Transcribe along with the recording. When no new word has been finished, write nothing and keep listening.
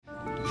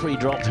Free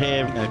drop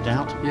here, no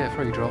doubt. Yeah,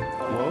 free drop.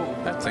 Whoa,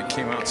 that thing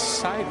came out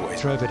sideways.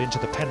 Drove it into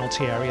the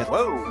penalty area.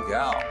 Whoa,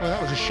 yeah. Well,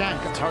 that was a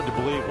shank. It's hard to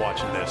believe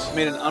watching this.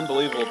 Made an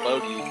unbelievable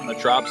bogey in the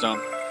drop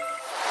zone.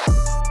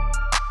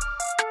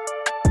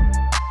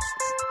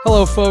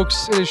 Hello,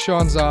 folks. It is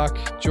Sean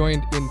Zock,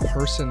 joined in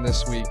person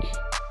this week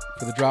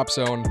for the Drop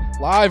Zone,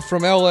 live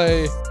from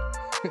LA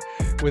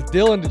with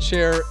Dylan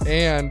DeChair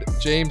and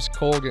James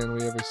Colgan.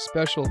 We have a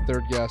special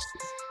third guest.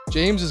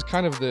 James is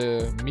kind of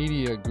the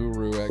media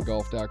guru at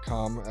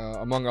golf.com,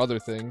 among other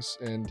things,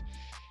 and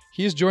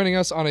he is joining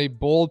us on a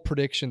bold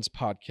predictions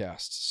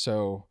podcast.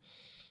 So,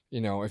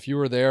 you know, if you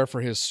were there for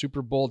his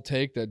super bold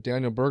take that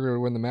Daniel Berger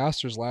would win the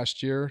Masters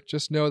last year,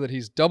 just know that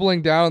he's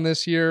doubling down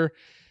this year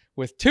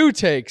with two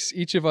takes.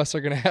 Each of us are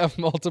going to have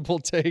multiple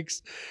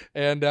takes,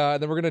 and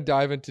then we're going to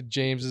dive into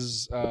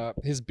James's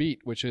his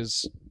beat, which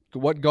is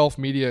what golf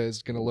media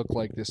is going to look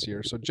like this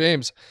year. So,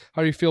 James,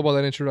 how do you feel about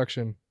that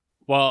introduction?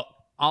 Well,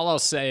 all I'll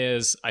say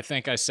is I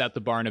think I set the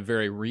bar in a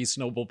very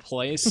reasonable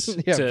place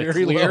Yeah, to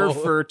very clear low.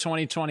 for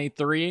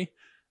 2023.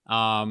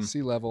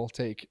 Sea level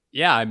take.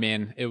 Yeah, I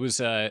mean, it was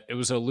a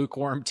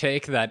lukewarm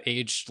take that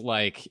aged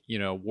like,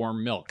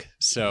 warm milk.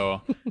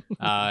 So,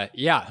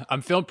 yeah,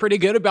 I'm feeling pretty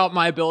good about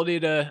my ability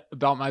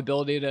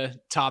to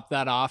top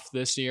that off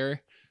this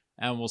year,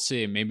 and we'll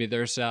see. Maybe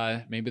there's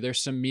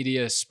some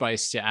media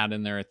spice to add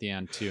in there at the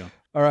end too.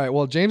 All right.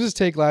 Well, James's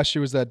take last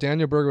year was that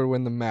Daniel Berger would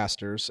win the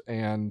Masters,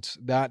 and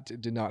that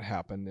did not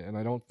happen. And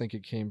I don't think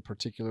it came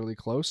particularly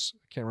close.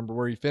 I can't remember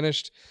where he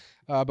finished,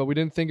 but we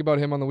didn't think about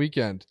him on the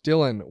weekend.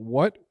 Dylan,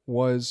 what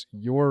was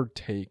your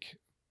take,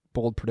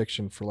 bold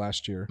prediction for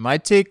last year? My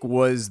take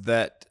was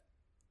that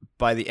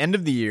by the end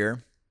of the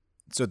year,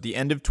 so at the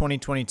end of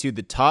 2022,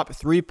 the top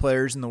 3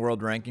 players in the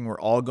world ranking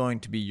were all going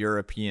to be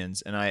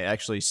Europeans, and I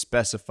actually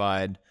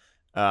specified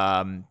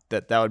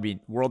that would be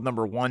world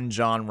number 1,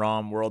 Jon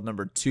Rahm, world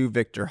number 2,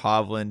 Viktor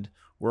Hovland,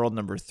 world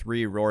number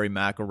 3, Rory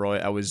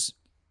McIlroy. I was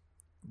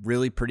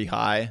really pretty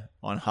high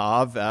on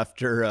Hov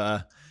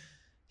after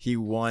he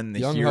won the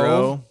Young Hero,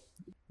 Hov.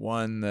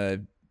 won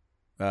the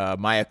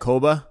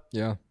Mayakoba.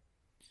 Yeah.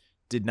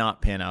 Did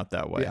not pan out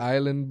that way. The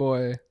Island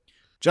Boy.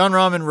 Jon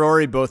Rahm and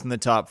Rory both in the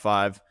top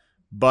 5,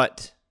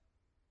 but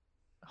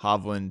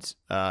Hovland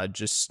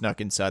just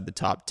snuck inside the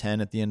top 10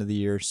 at the end of the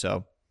year.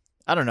 So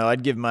I don't know.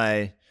 I'd give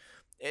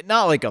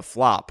not like a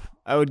flop.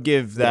 I would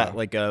give that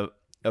like a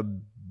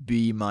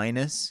B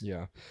minus.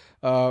 Yeah.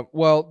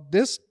 Well,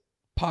 this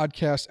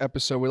podcast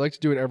episode, we like to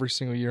do it every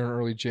single year in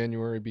early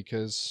January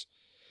because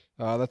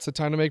that's the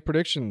time to make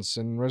predictions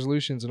and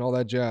resolutions and all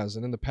that jazz.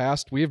 And in the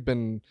past, we have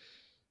been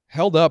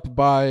held up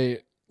by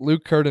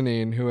Luke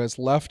Kerr-Dineen, who has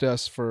left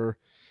us for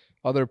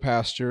other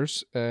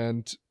pastures.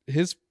 And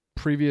his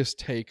previous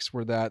takes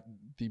were that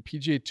the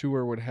PGA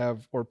Tour would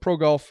have, or Pro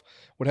Golf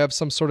would have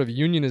some sort of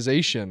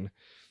unionization,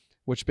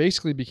 which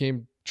basically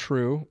became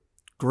true.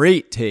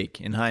 Great take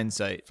in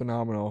hindsight.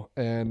 Phenomenal.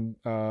 And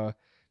the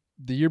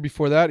year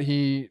before that,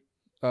 he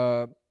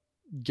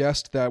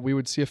guessed that we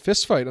would see a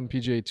fist fight on the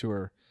PGA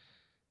Tour.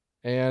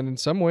 And in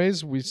some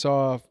ways, we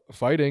saw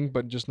fighting,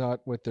 but just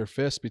not with their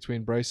fists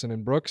between Bryson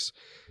and Brooks.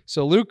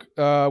 So, Luke,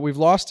 we've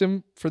lost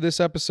him for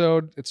this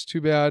episode. It's too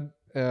bad,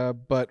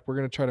 but we're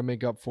going to try to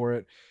make up for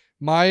it.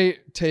 My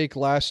take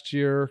last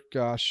year,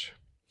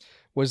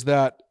 was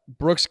that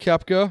Brooks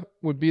Koepka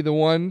would be the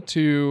one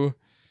to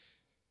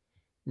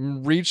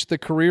reach the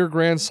career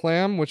Grand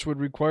Slam, which would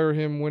require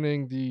him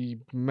winning the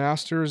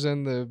Masters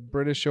and the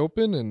British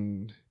Open,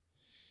 and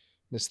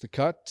miss the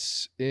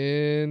cut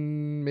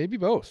in maybe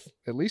both,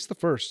 at least the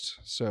first.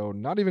 So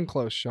not even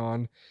close,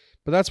 Sean.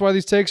 But that's why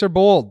these takes are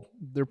bold.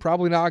 They're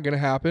probably not going to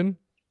happen,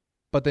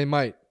 but they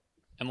might.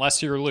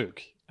 Unless you're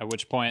Luke, at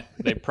which point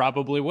they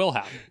probably will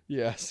happen.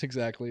 Yes,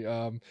 exactly.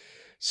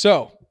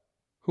 So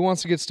who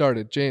wants to get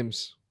started?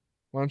 James,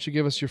 why don't you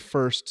give us your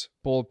first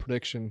bold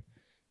prediction?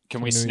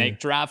 Can we snake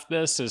draft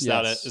this? Is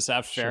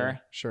that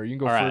fair? Sure. You can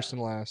go All first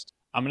and last.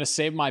 I'm going to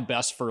save my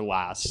best for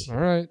last. All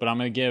right. But I'm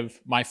going to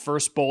give my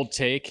first bold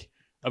take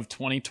of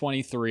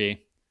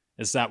 2023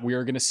 is that we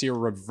are going to see a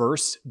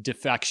reverse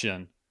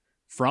defection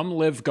from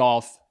Live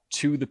Golf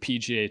to the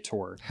PGA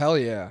Tour. Hell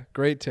yeah.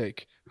 Great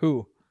take.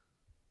 Who?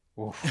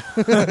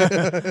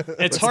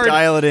 It's hard.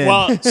 Dial it in.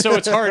 Well, so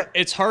it's hard.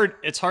 It's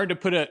hard to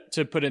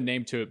put a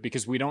name to it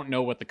because we don't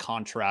know what the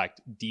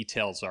contract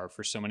details are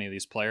for so many of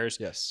these players.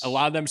 Yes. A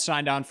lot of them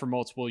signed on for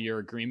multiple year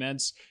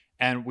agreements,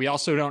 and we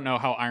also don't know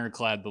how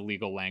ironclad the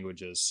legal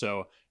language is.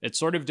 So it's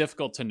sort of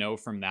difficult to know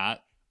from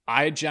that.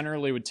 I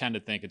generally would tend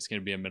to think it's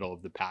going to be a middle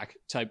of the pack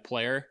type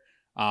player.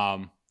 I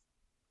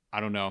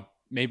don't know.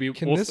 Maybe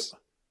can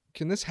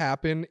this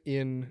happen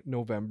in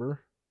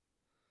November?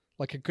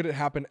 Like, could it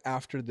happen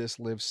after this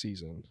live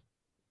season?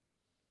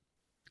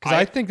 Because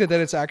I think that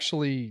it's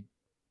actually,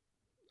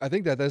 I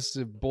think that that's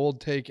a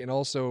bold take and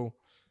also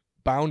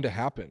bound to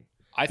happen.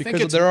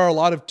 Because there are a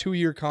lot of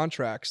 2-year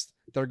contracts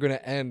that are going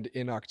to end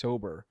in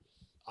October.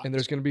 And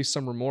there's going to be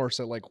some remorse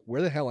that, like,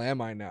 where the hell am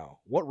I now?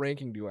 What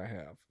ranking do I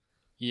have?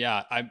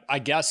 Yeah, I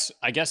guess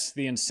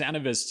the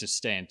incentive is to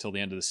stay until the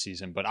end of the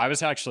season, but I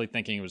was actually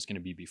thinking it was going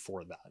to be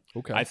before that.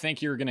 Okay. I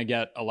think you're going to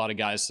get a lot of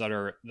guys that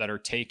are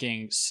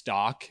taking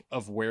stock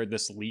of where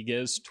this league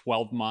is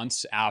 12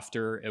 months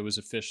after it was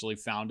officially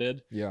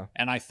founded. Yeah.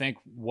 And I think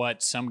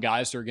what some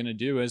guys are going to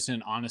do is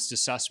an honest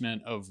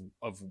assessment of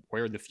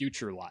where the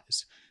future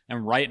lies.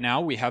 And right now,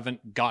 we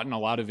haven't gotten a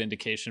lot of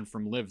indication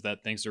from Liv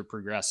that things are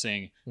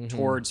progressing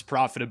towards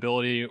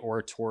profitability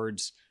or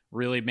towards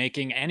really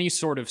making any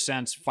sort of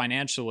sense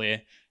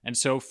financially. And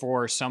so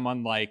for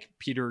someone like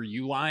Peter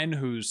Uihlein,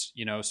 who's,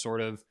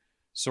 sort of,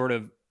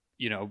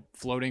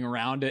 floating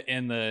around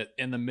in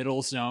the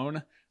middle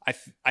zone, I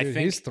think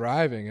he's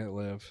thriving at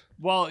Liv.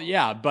 Well,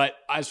 yeah, but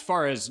as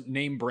far as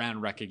name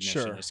brand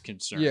recognition is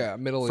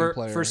concerned, middle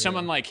player for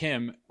someone like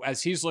him,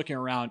 as he's looking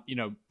around,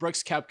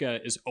 Brooks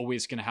Koepka is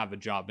always going to have a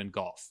job in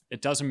golf.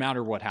 It doesn't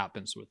matter what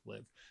happens with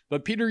Liv.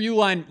 But Peter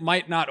Uihlein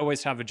might not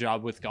always have a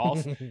job with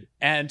golf.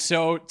 And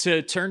so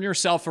to turn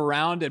yourself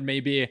around and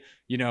maybe,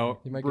 he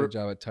might get a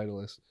job at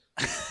Titleist.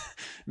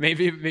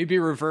 maybe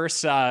reverse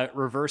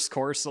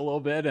course a little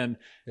bit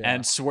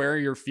and swear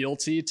your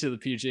fealty to the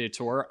PGA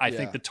Tour. I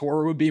think the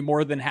tour would be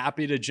more than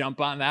happy to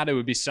jump on that. It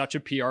would be such a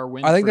PR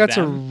win. I think that's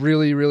them. a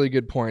really, really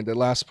good point. That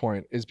last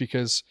point is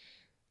because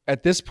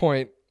at this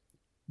point,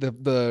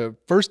 the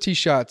first tee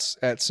shots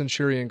at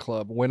Centurion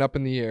Club went up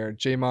in the air.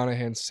 Jay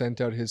Monahan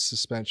sent out his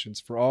suspensions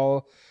for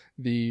all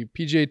the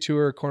PGA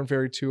Tour, Korn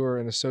Ferry Tour,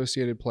 and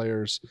associated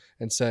players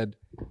and said,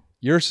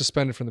 you're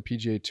suspended from the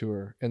PGA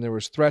Tour. And there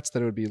was threats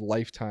that it would be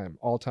lifetime,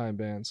 all-time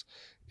bans.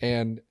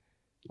 And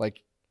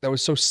that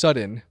was so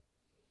sudden.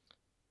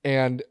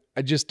 And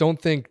I just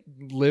don't think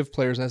Liv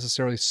players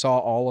necessarily saw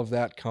all of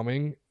that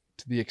coming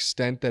to the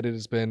extent that it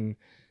has been,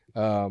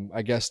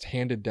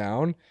 handed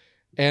down.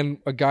 And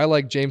a guy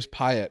like James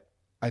Piot,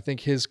 I think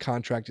his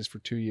contract is for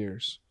 2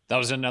 years. That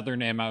was another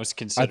name I was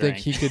considering.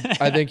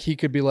 I think he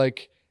could be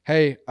like,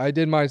 hey, I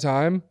did my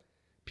time.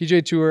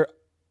 PGA Tour,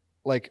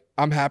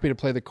 I'm happy to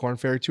play the Korn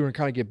Ferry Tour and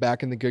kind of get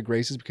back in the good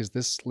graces because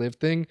this Liv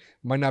thing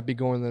might not be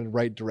going in the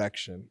right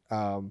direction.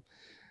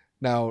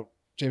 Now,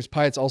 James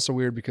Piot's also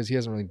weird because he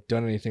hasn't really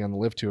done anything on the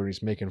Liv Tour and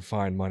he's making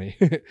fine money.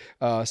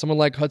 Someone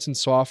like Hudson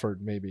Swafford,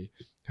 maybe,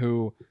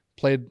 who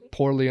played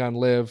poorly on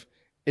Liv,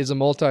 is a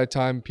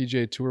multi-time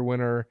PGA Tour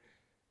winner,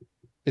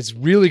 is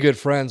really good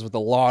friends with a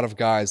lot of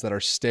guys that are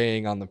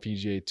staying on the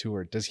PGA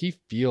Tour. Does he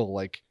feel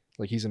like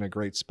he's in a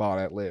great spot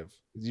at Liv?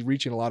 Is he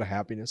reaching a lot of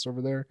happiness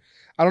over there?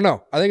 I don't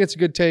know. I think it's a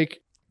good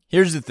take.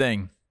 Here's the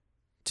thing.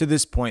 To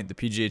this point, the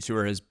PGA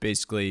Tour has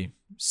basically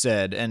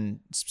said,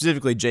 and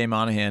specifically Jay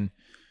Monahan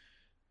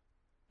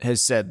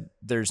has said,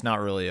 there's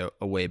not really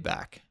a way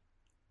back.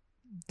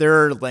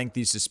 There are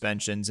lengthy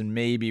suspensions, and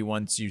maybe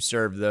once you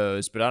serve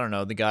those, but I don't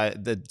know,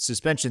 the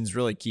suspensions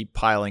really keep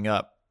piling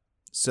up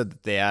so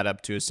that they add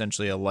up to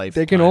essentially a life.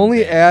 They can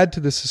only add to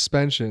the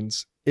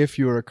suspensions if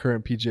you are a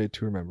current PGA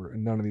Tour member,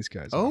 and none of these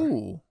guys are.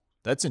 Oh,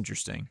 that's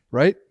interesting.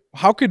 Right?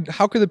 How could the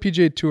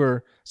PGA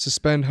Tour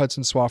suspend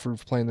Hudson Swafford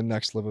for playing the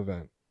next Liv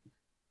event?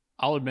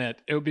 I'll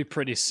admit, it would be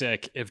pretty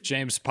sick if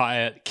James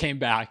Piot came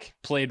back,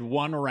 played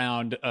one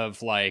round of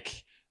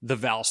the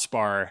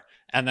Valspar,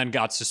 and then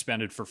got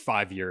suspended for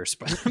 5 years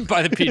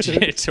by the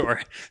PGA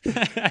Tour.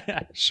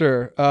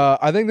 Sure.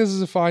 I think this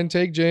is a fine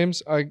take,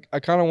 James. I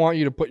kind of want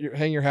you to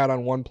hang your hat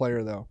on one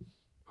player, though.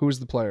 Who's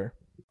the player?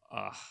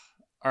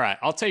 All right,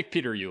 I'll take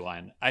Peter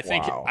Uihlein. I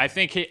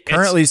think he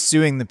currently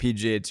suing the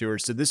PGA Tour,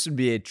 so this would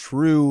be a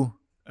true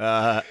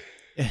awkward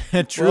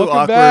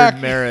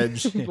back.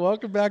 marriage.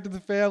 Welcome back to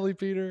the family,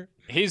 Peter.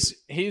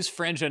 He's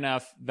fringe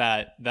enough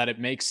that it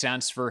makes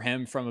sense for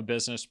him from a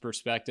business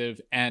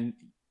perspective. And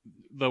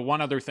the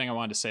one other thing I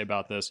wanted to say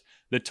about this,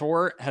 the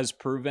tour has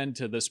proven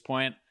to this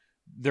point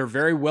they're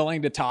very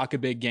willing to talk a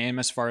big game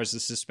as far as the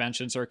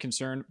suspensions are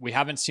concerned. We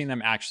haven't seen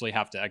them actually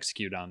have to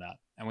execute on that,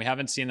 and we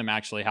haven't seen them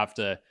actually have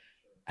to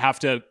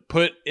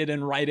put it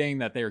in writing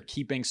that they are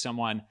keeping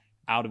someone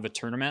out of a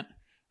tournament.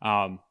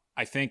 I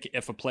think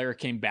if a player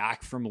came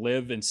back from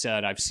Liv and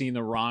said, "I've seen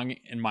the wrong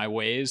in my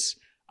ways,"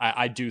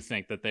 I do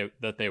think that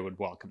they would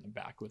welcome them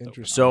back with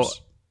open So,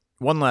 arms.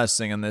 One last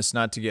thing on this,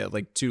 not to get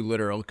too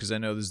literal, because I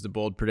know this is the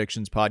Bold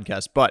Predictions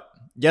podcast, but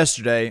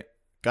yesterday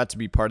got to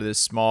be part of this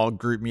small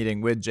group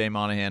meeting with Jay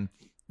Monahan,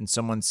 and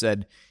someone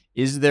said,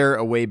 "Is there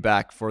a way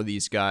back for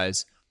these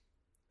guys?"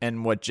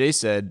 And what Jay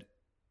said,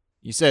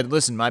 he said,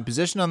 "Listen, my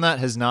position on that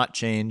has not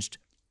changed.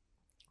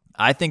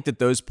 I think that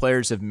those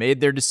players have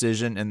made their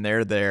decision and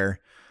they're there.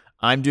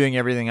 I'm doing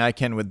everything I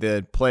can with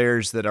the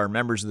players that are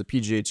members of the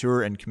PGA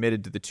Tour and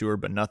committed to the tour,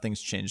 but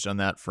nothing's changed on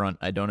that front.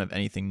 I don't have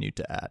anything new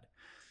to add."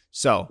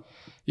 So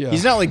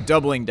he's not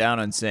doubling down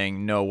on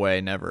saying no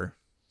way, never.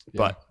 Yeah,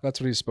 but that's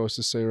what he's supposed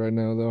to say right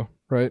now, though,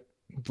 right?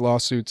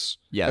 Lawsuits,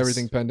 yes.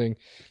 Everything pending.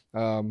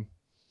 All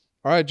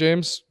right,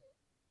 James,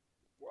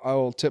 I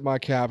will tip my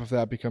cap if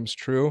that becomes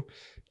true.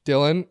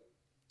 Dylan,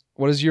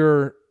 what is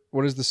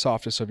the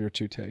softest of your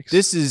two takes?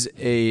 This is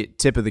a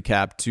tip of the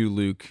cap to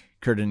Luke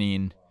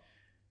Curtinine.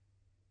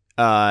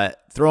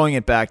 Throwing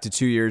it back to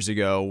 2 years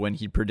ago when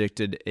he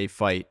predicted a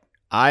fight,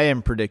 I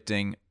am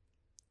predicting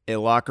a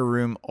locker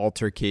room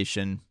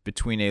altercation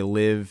between a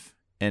LIV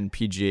and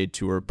PGA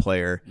Tour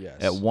player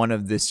at one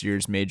of this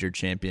year's major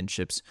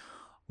championships.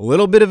 A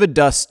little bit of a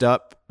dust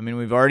up. I mean,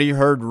 we've already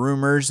heard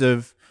rumors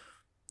of,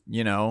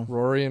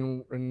 Rory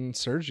and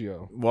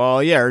Sergio.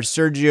 Well, yeah, or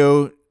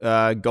Sergio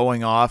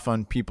going off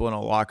on people in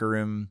a locker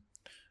room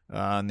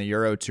on the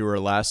Euro Tour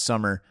last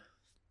summer.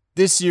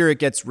 This year it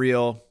gets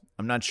real.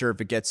 I'm not sure if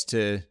it gets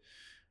to,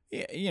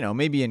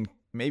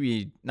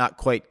 maybe not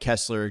quite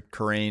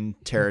Kessler-Corain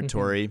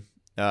territory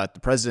at the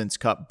President's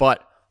Cup,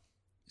 but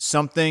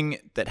something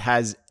that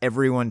has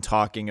everyone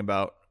talking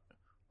about.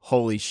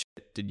 Holy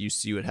shit, did you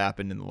see what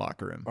happened in the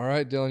locker room? All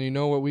right, Dylan, you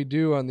know what we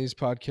do on these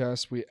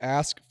podcasts. We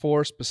ask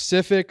for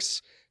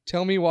specifics.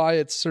 Tell me why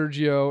it's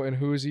Sergio and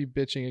who is he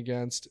bitching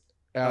against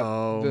at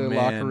the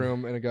locker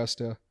room in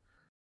Augusta.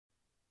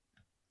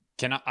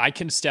 I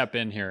can step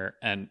in here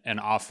and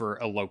offer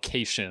a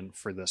location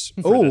for this.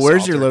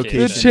 Where's your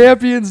location? The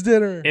Champions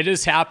Dinner. It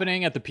is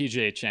happening at the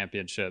PGA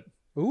Championship.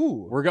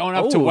 Ooh. We're going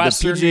up to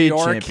Western PGA New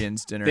York.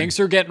 Champions Dinner. Things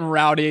are getting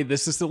rowdy.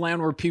 This is the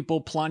land where people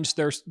plunge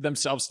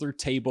themselves through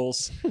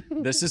tables.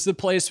 This is the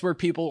place where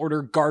people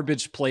order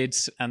garbage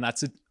plates, and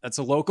that's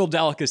a local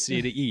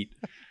delicacy to eat.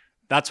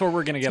 That's where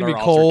we're going to get our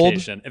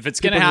altercation. If it's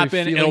going to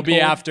happen, it'll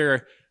be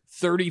after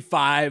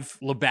 35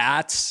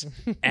 Labatt's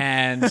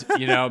and,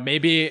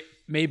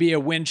 maybe a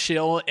wind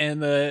chill in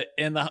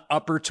the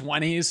upper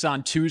 20s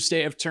on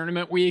Tuesday of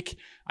tournament week.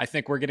 I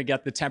think we're going to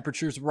get the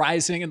temperatures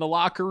rising in the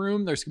locker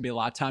room. There's going to be a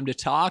lot of time to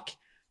talk.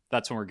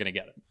 That's when we're going to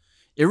get it.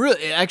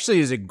 It actually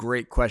is a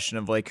great question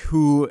of like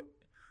who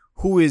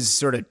is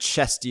sort of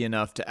chesty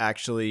enough to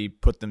actually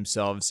put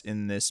themselves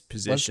in this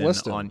position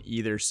on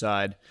either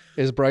side.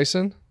 Is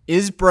Bryson?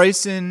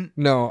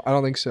 No, I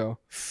don't think so.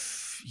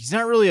 He's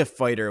not really a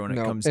fighter when it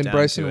comes down to it. And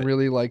Bryson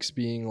really likes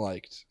being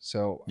liked.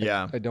 So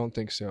yeah. I don't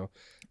think so.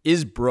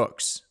 Is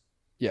Brooks?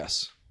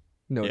 Yes.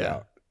 No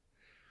doubt.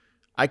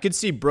 I could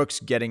see Brooks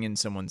getting in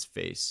someone's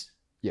face.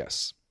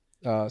 Yes.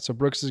 So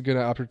Brooks is a good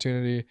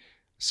opportunity.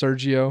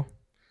 Sergio,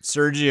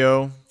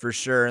 for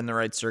sure, in the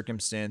right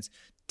circumstance.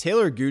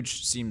 Taylor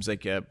Gooch seems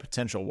like a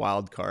potential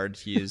wild card.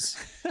 He's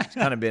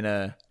kind of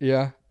been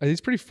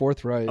he's pretty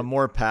forthright. A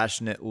more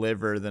passionate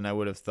liver than I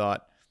would have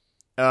thought.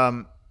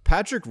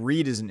 Patrick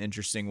Reed is an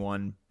interesting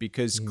one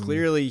because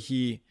clearly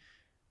he,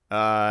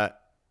 my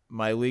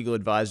legal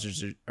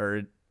advisors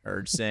are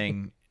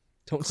saying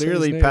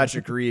clearly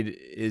Patrick Reed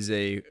is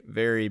a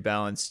very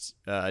balanced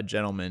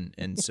gentleman,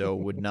 and so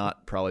would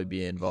not probably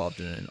be involved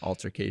in an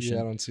altercation.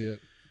 Yeah, I don't see it.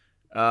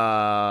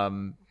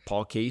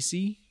 Paul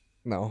Casey?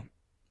 No.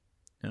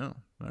 All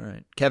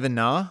right. Kevin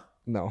Na?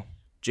 No.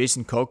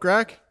 Jason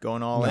Kokrak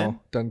going all in?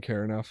 Doesn't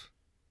care enough.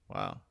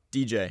 Wow.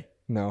 DJ?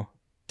 No.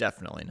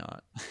 Definitely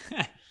not.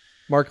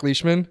 Mark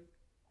Leishman?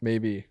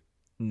 Maybe.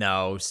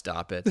 No,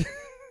 stop it.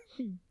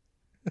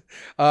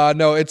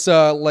 No, it's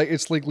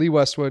like Lee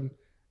Westwood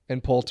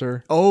and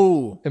Poulter.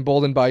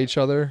 Emboldened by each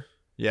other.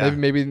 Yeah.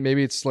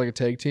 Maybe it's like a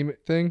tag team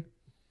thing.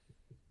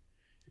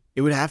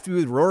 It would have to be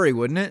with Rory,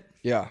 wouldn't it?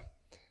 Yeah.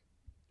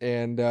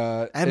 And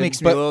that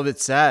makes me a little bit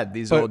sad,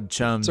 these old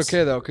chums. It's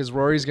okay though, because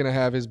Rory's gonna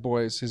have his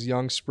boys, his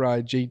young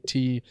spry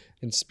JT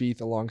and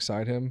Spieth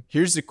alongside him.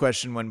 Here's the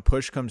question: when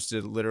push comes to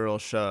literal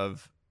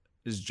shove,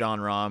 does Jon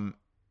Rahm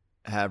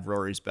have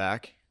Rory's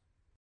back?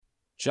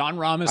 Jon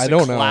Rahm is the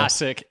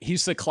classic.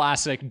 He's the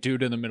classic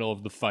dude in the middle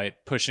of the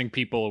fight, pushing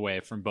people away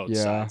from both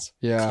sides.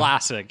 Yeah,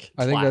 classic.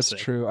 I think that's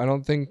true. I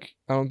don't think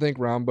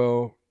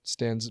Rambo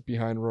stands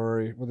behind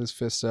Rory with his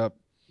fists up.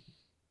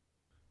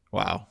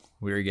 Wow,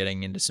 we were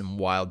getting into some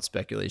wild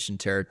speculation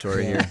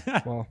territory here.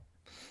 Well,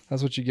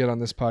 that's what you get on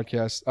this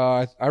podcast.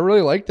 I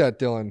really like that,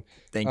 Dylan.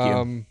 Thank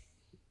you.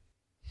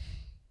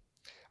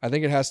 I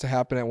think it has to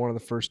happen at one of the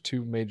first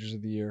two majors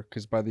of the year,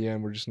 because by the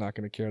end we're just not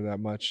going to care that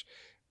much.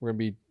 We're going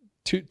to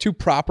be too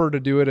proper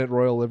to do it at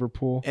Royal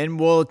Liverpool, and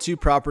too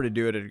proper to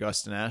do it at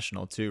Augusta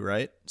National too,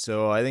 right?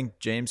 So I think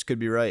James could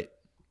be right.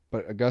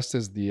 But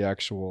Augusta's the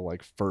actual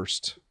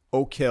first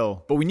Oak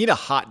Hill, but we need a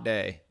hot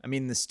day. I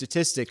mean, the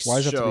statistics.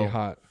 Why does it have to be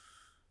hot?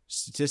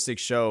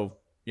 Statistics show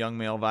young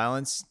male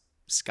violence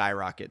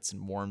skyrockets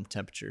in warm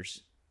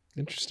temperatures.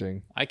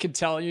 Interesting. I could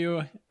tell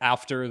you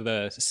after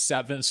the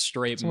 7th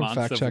straight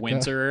month of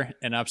winter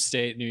in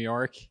upstate New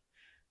York,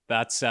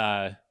 that's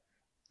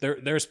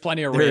there's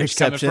plenty of rage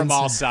coming from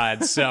all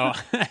sides. So,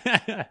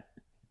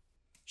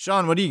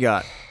 Sean, what do you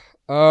got?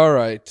 All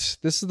right,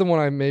 this is the one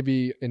I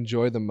maybe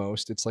enjoy the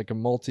most. It's like a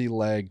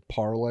multi-leg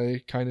parlay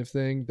kind of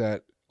thing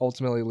that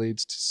ultimately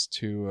leads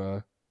to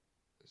a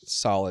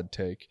solid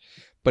take.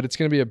 But it's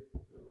going to be a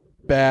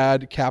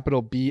bad,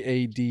 capital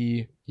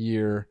BAD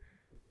year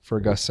for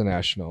Augusta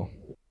National.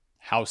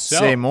 How so?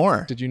 Say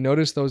more. Did you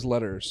notice those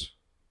letters?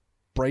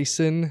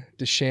 Bryson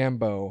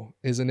DeChambeau,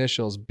 his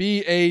initials,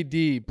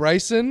 BAD.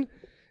 Bryson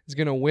is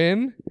going to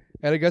win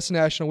at Augusta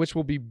National, which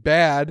will be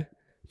bad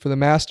for the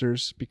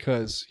Masters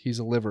because he's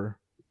a liver.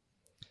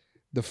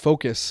 The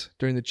focus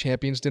during the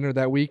Champions Dinner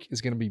that week is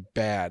going to be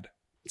bad.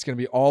 It's going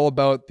to be all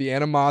about the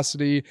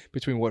animosity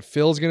between what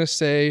Phil's going to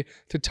say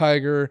to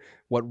Tiger,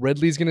 what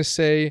Ridley's going to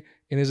say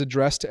in his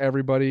address to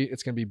everybody.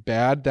 It's going to be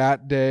bad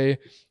that day.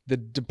 The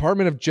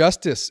Department of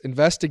Justice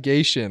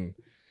investigation,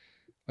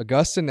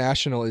 Augusta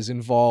National is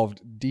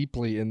involved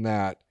deeply in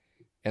that,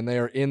 and they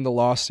are in the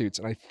lawsuits.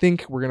 And I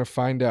think we're going to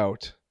find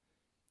out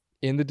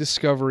in the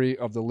discovery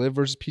of the Live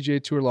versus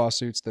PGA Tour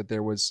lawsuits that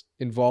there was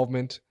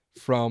involvement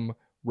from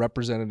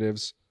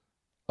representatives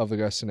of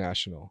Augusta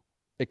National.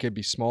 It could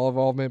be small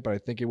involvement, but I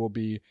think it will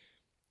be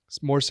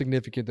more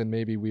significant than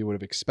maybe we would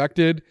have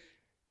expected.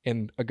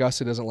 And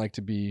Augusta doesn't like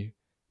to be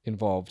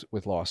involved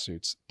with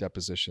lawsuits,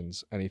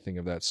 depositions, anything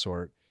of that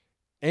sort.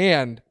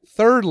 And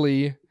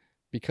thirdly,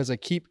 because I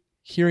keep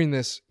hearing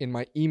this in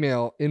my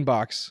email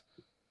inbox,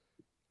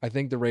 I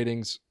think the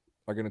ratings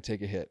are going to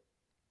take a hit.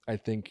 I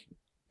think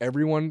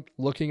everyone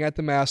looking at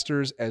the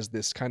Masters as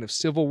this kind of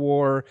civil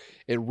war,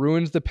 it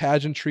ruins the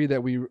pageantry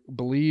that we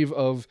believe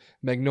of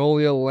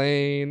Magnolia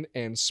Lane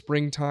and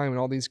springtime and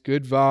all these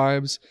good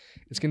vibes.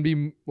 It's going to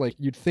be like,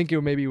 you'd think it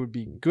would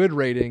be good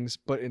ratings,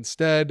 but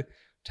instead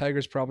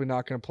Tiger's probably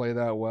not going to play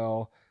that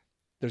well.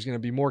 There's going to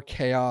be more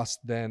chaos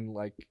than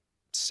like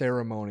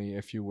ceremony,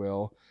 if you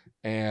will.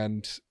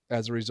 And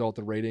as a result,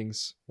 the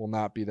ratings will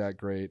not be that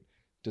great.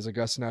 Does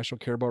Augusta National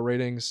care about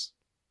ratings?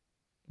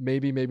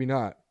 Maybe, maybe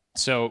not.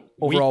 So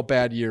overall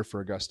bad year for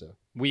Augusta.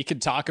 We could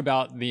talk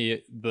about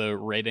the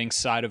ratings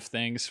side of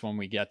things when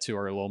we get to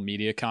our little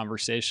media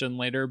conversation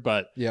later,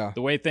 but yeah,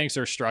 the way things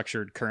are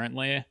structured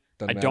currently,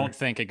 I don't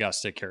think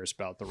Augusta cares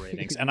about the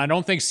ratings. And I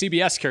don't think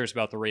CBS cares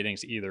about the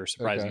ratings either,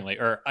 surprisingly.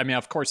 Okay. Or, I mean,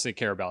 of course they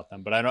care about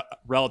them, but I don't,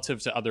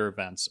 relative to other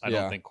events, I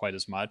don't think quite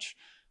as much.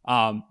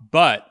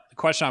 But the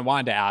question I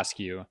wanted to ask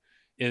you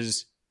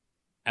is,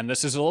 and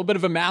this is a little bit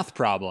of a math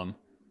problem,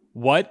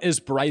 what is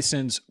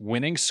Bryson's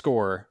winning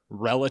score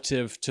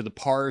relative to the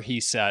par he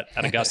set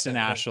at Augusta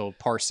National,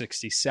 par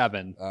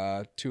 67?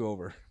 2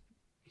 over.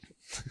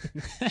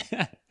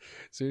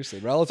 Seriously,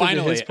 relative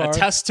finally, to his par. A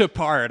test to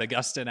par at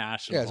Augusta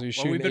National. Yeah, so you're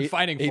shooting we've been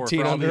fighting for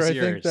 18 all under, these I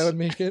years. think that would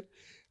make it.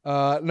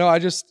 No,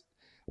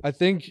 I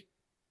think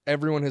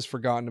everyone has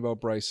forgotten about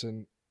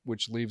Bryson,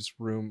 which leaves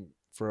room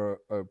for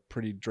a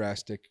pretty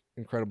drastic,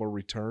 incredible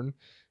return.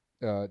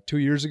 2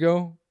 years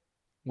ago,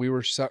 we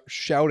were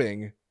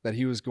shouting that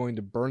he was going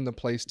to burn the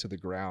place to the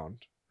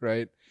ground,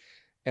 right?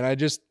 And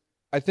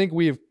I think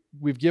we've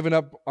given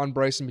up on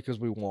Bryson because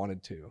we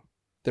wanted to.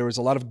 There was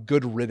a lot of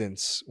good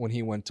riddance when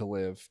he went to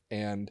Live,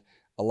 and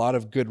a lot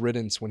of good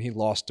riddance when he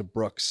lost to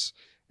Brooks.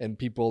 And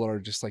people are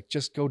just like,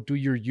 just go do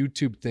your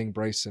YouTube thing,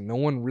 Bryson. No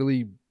one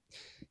really,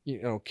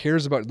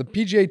 cares about it. The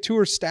PGA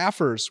Tour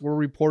staffers were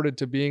reported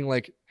to being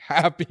like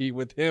happy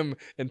with him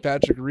and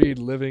Patrick Reed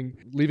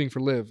leaving for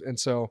Live. And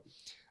so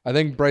I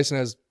think Bryson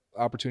has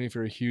opportunity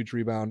for a huge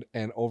rebound,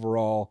 and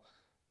overall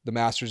the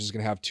Masters is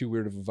going to have too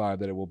weird of a vibe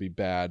that it will be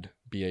BAD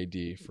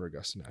for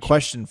Augusta National.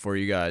 Question for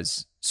you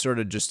guys, sort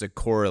of just a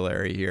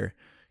corollary here,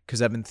 because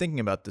I've been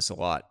thinking about this a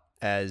lot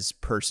as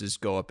purses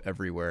go up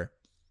everywhere.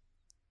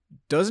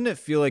 Doesn't it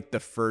feel like the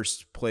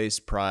first place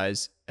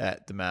prize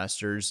at the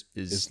Masters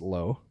is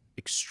low,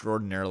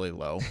 extraordinarily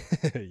low?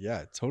 Yeah,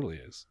 it totally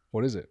is.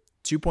 What is it?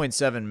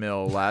 2.7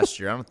 mil last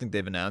year. I don't think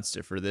they've announced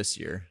it for this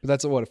year. But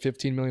that's a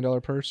 $15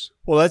 million purse?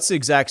 Well, that's the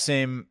exact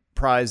same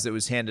prize that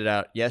was handed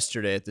out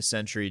yesterday at the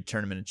Century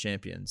Tournament of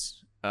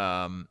Champions.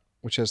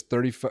 Which has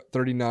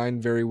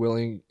 39 very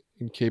willing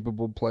and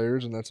capable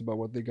players, and that's about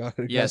what they got.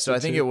 Yeah, so I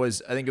think it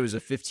was a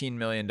 $15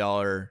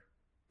 million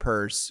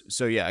purse.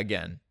 So yeah,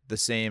 again, the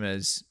same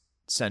as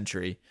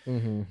Century.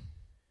 Mm-hmm.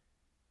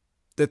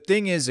 The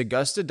thing is,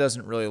 Augusta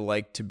doesn't really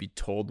like to be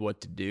told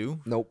what to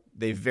do. Nope.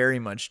 They very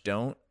much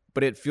don't.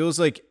 But it feels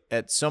like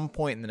at some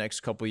point in the next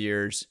couple of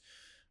years,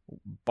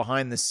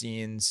 behind the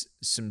scenes,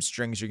 some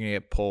strings are going to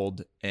get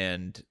pulled,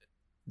 and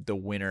the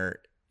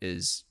winner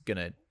is going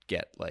to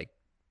get like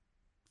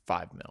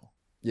 5 mil.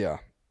 Yeah.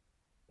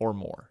 Or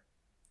more.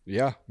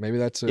 Yeah, maybe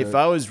that's if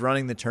I was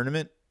running the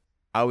tournament,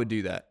 I would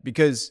do that,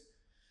 because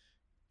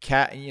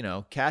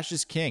cash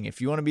is king.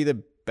 If you want to be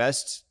the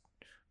best,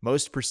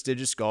 most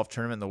prestigious golf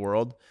tournament in the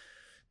world,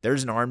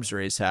 there's an arms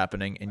race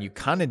happening, and you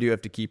kind of do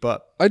have to keep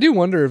up. I do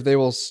wonder if they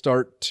will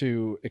start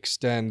to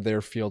extend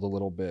their field a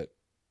little bit,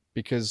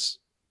 because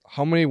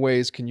how many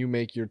ways can you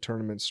make your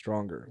tournament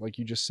stronger? Like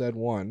you just said,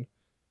 one,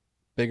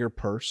 bigger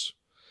purse.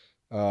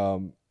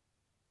 The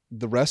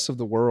rest of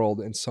the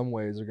world, in some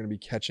ways, are going to be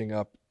catching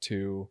up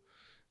to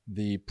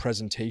the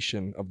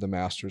presentation of the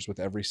Masters with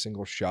every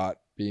single shot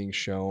being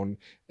shown.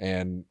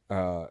 And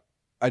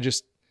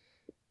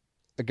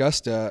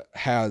Augusta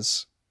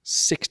has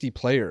 60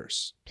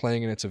 players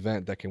playing in its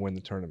event that can win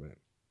the tournament,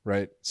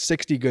 right?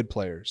 60 good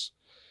players,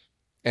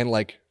 and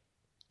like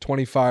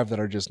 25 that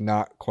are just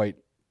not quite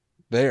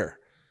there.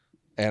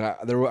 And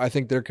I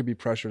think there could be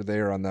pressure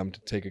there on them to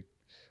take a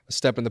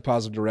step in the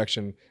positive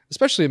direction,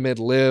 especially amid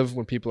Live,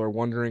 when people are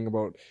wondering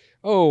about,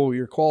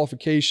 your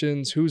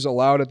qualifications, who's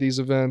allowed at these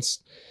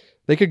events.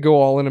 They could go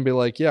all in and be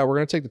like, yeah, we're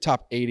going to take the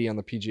top 80 on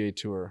the PGA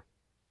Tour.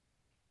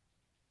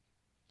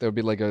 That would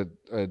be like a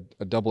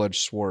double-edged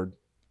sword.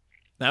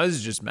 That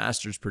was just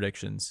Masters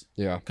predictions.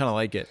 Yeah. Kind of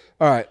like it.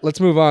 All right, let's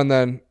move on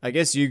then. I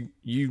guess you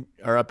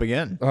are up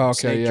again. Oh, okay,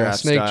 Snake yeah, draft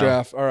snake style.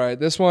 draft. All right,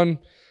 this one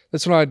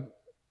I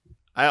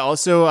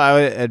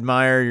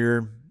admire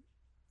your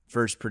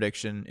first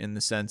prediction in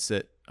the sense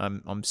that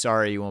I'm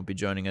sorry you won't be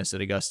joining us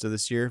at Augusta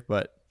this year,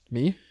 but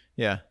me?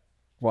 yeah.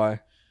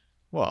 Why?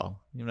 Well,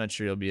 I'm not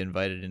sure you'll be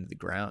invited into the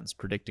grounds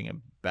predicting a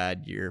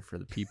bad year for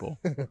the people.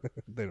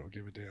 They don't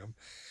give a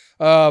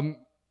damn.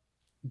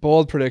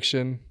 Bold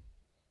prediction.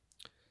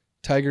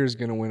 Tiger's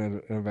going to win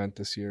an event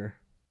this year.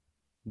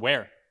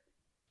 Where?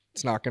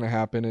 It's not going to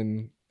happen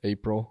in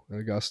April at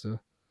Augusta.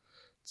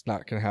 It's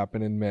not going to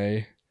happen in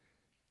May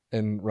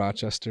in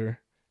Rochester.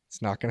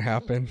 It's not going to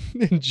happen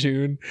in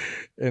June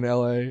in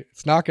LA.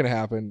 It's not going to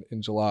happen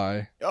in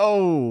July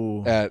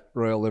Oh. at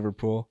Royal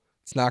Liverpool.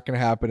 It's not going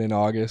to happen in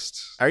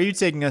August. Are you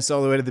taking us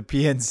all the way to the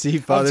PNC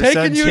I'm Father-Son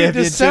taking you to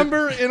Championship?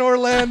 December in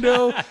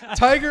Orlando.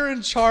 Tiger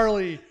and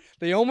Charlie.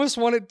 They almost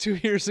won it 2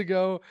 years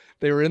ago.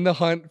 They were in the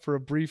hunt for a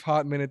brief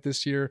hot minute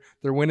this year.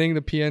 They're winning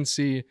the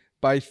PNC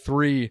by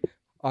 3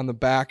 on the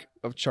back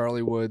of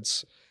Charlie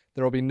Woods.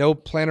 There will be no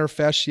plantar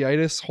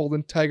fasciitis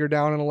holding Tiger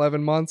down in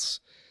 11 months.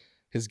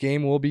 His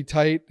game will be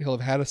tight. He'll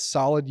have had a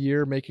solid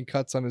year making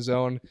cuts on his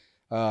own.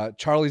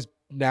 Charlie's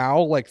now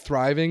like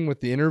thriving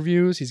with the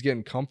interviews. He's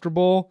getting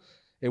comfortable.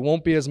 It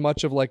won't be as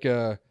much of like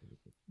a,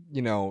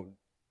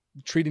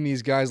 treating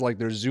these guys like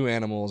they're zoo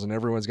animals and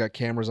everyone's got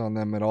cameras on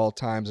them at all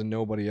times and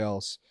nobody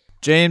else.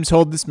 James,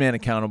 hold this man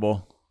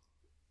accountable.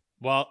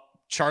 Well,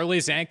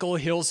 Charlie's ankle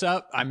heals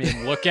up. I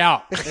mean, look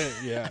out.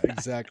 Yeah,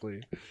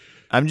 exactly.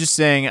 I'm just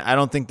saying I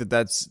don't think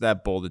that's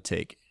that bold to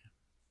take.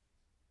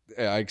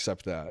 Yeah, I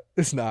accept that.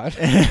 It's not.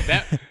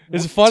 That-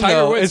 It's fun Tiger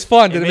though. Woods- It's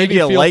fun. It Did it may make be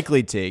you a feel?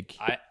 likely take.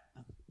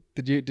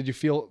 Did you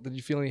feel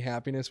any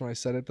happiness when I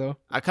said it though?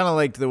 I kind of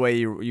liked the way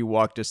you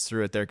walked us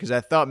through it there because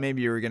I thought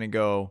maybe you were going to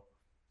go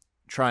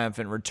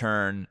triumphant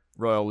return,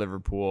 Royal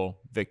Liverpool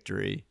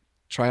victory.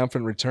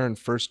 Triumphant return,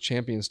 first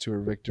Champions Tour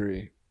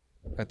victory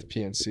at the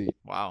PNC.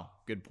 Wow,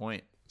 good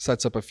point.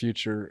 Sets up a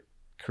future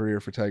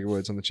career for Tiger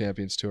Woods on the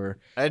Champions Tour.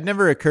 It had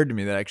never occurred to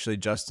me that actually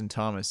Justin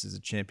Thomas is a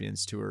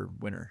Champions Tour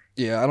winner.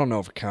 Yeah, I don't know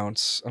if it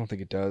counts. I don't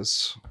think it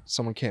does.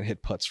 Someone can't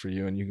hit putts for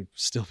you and you could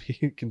still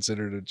be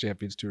considered a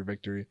Champions Tour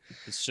victory.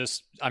 It's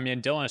just, I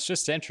mean, Dylan, it's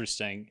just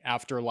interesting.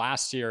 After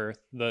last year,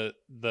 the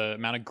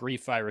amount of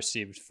grief I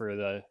received for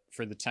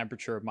the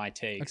temperature of my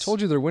takes. I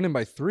told you they're winning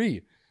by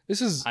 3. This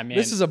is I mean-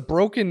 this is a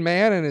broken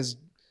man and his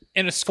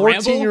in a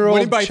scramble, 14-year-old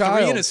winning by 3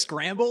 child. in a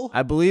scramble.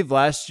 I believe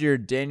last year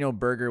Daniel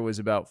Berger was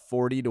about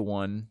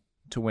 40-1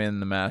 to win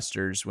the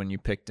Masters when you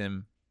picked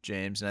him,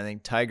 James, and I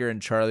think Tiger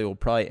and Charlie will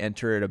probably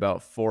enter at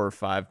about 4 or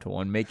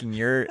 5-1, making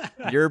your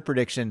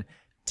prediction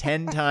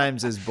 10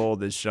 times as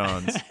bold as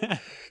Sean's.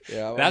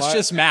 yeah. That's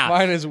just math.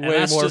 Mine is And way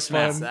that's more just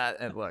math. fun.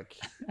 And look,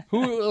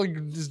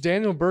 Does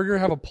Daniel Berger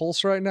have a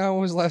pulse right now?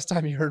 When was the last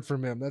time you heard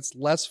from him? That's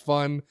less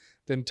fun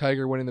than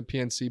Tiger winning the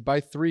PNC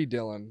by 3,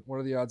 Dylan. What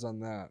are the odds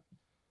on that?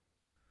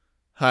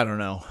 I don't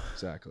know.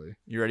 Exactly.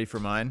 You ready for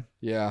mine?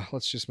 Yeah,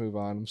 let's just move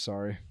on. I'm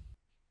sorry.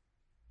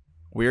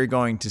 We're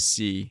going to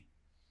see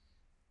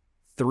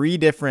 3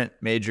 different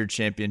major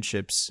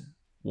championships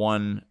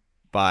won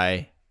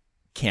by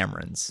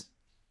Camerons.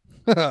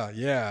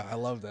 Yeah, I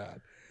love that.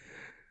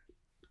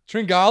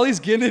 Tringali's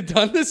getting it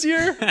done this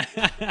year?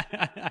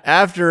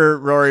 After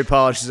Rory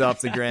polishes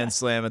off the Grand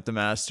Slam at the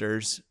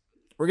Masters,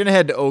 we're going to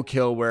head to Oak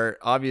Hill, where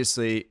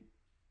obviously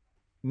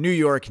New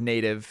York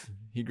native,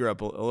 he grew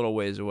up a little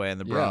ways away in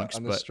the Bronx, yeah,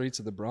 on the but streets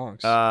of the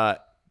Bronx.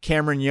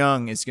 Cameron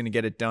Young is going to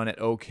get it done at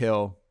Oak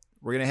Hill.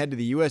 We're going to head to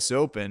the U.S.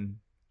 Open,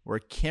 where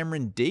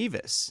Cameron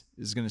Davis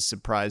is going to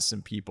surprise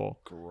some people.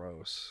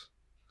 Gross.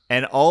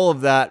 And all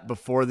of that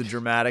before the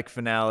dramatic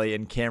finale,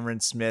 and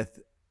Cameron Smith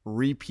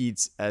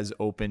repeats as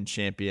Open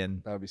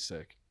champion, That would be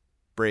sick.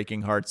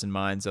 breaking hearts and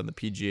minds on the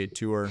PGA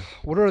Tour.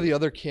 What are the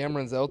other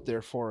Camerons out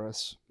there for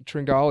us?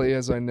 Tringali,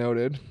 as I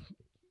noted.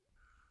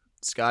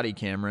 Scotty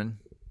Cameron.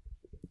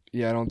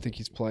 Yeah, I don't think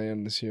he's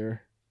playing this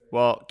year.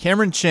 Well,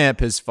 Cameron Champ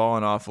has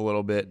fallen off a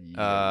little bit.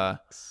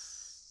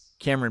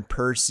 Cameron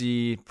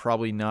Percy,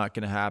 probably not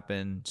going to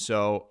happen.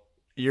 So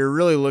you're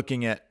really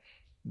looking at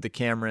the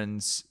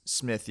Camerons,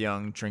 Smith,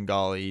 Young,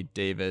 Tringali,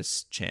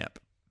 Davis, Champ.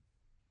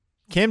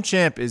 Cam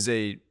Champ is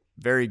a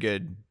very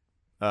good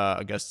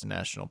Augusta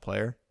National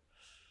player.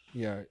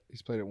 Yeah,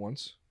 he's played it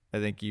once. I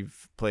think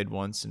you've played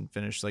once and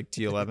finished like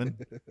T11.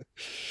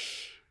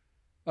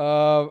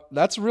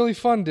 That's really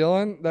fun,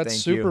 Dylan. That's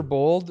Thank super you.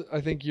 bold.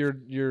 I think your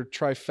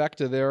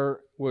trifecta there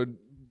would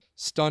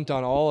stunt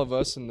on all of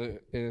us in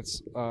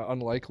its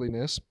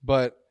unlikeliness.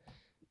 But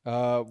what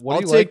I'll do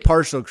you take like?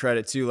 partial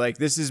credit too. Like,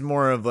 this is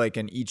more of like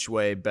an each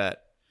way bet.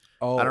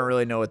 Oh, I don't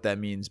really know what that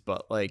means,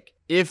 but like,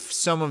 if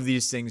some of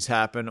these things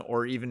happen,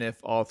 or even if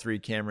all 3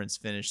 Camerons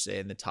finish, say,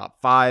 in the top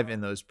 5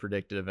 in those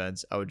predicted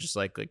events, I would just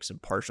like some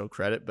partial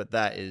credit. But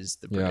that is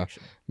the Yeah.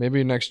 prediction.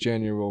 maybe next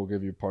January we'll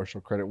give you partial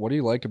credit. What do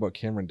you like about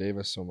Cameron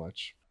Davis so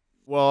much?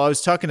 Well, I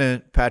was talking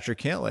to Patrick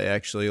Cantlay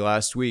actually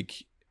last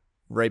week,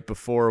 right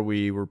before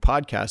we were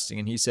podcasting,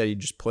 and he said he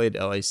just played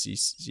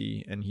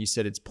LACC, and he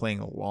said it's playing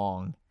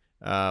along.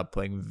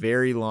 playing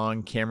very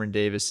long. Cameron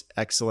Davis,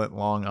 excellent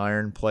long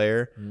iron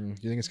player. Do you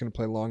think it's going to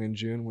play long in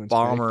June when it's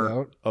Bomber baked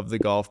out? of the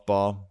golf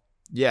ball.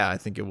 Yeah, I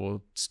think it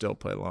will still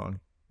play long.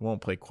 It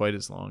won't play quite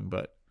as long,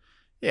 but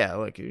yeah,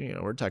 like,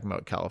 we're talking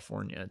about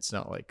California. It's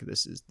not like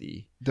this is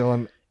the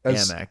Dylan,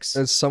 Amex.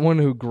 as someone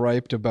who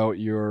griped about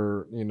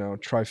your,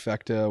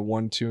 trifecta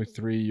 1, 2,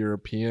 3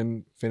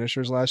 European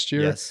finishers last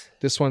year, Yes.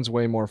 this one's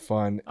way more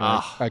fun.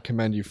 And I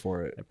commend you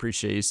for it. I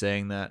appreciate you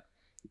saying that.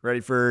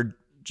 Ready for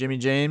Jimmy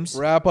James?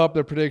 Wrap up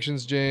the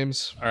predictions,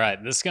 James. All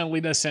right, this is going to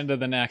lead us into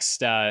the next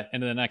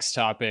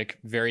topic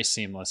very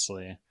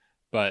seamlessly.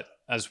 But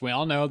as we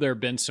all know, there have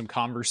been some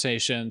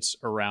conversations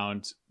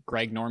around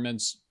Greg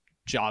Norman's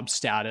job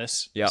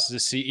status. Yep. This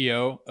is the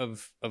CEO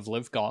of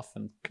Live Golf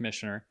and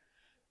commissioner.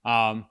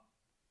 And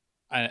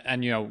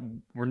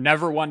we're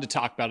never one to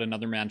talk about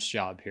another man's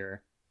job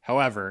here.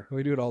 However,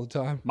 We do it all the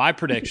time. my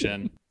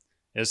prediction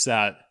is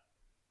that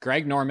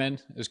Greg Norman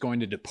is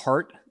going to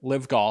depart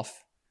Live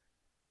Golf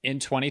in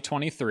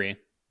 2023.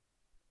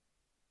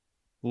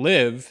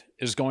 Live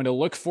is going to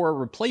look for a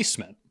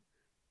replacement.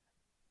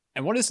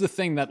 And what is the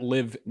thing that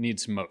Live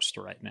needs most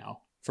right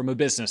now from a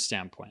business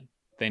standpoint?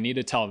 They need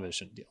a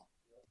television deal.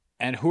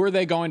 And who are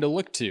they going to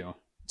look to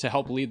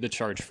help lead the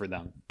charge for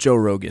them? Joe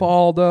Rogan.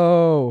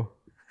 Baldo.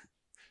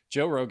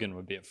 Joe Rogan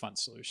would be a fun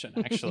solution,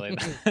 actually.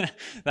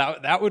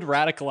 that would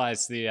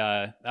radicalize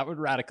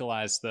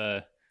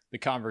the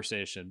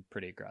conversation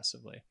pretty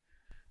aggressively.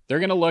 They're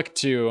going to look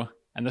to,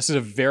 and this is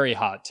a very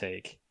hot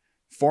take,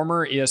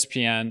 former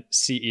ESPN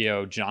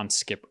CEO John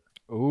Skipper.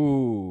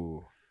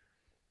 Ooh.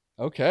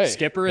 Okay.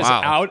 Skipper is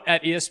Wow. out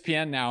at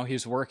ESPN now.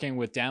 He's working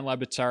with Dan Le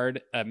Batard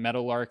at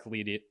Meadowlark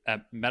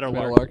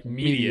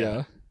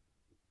Media.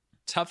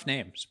 Tough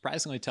name,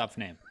 surprisingly tough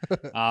name.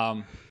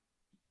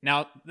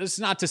 Now, this is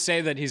not to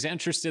say that he's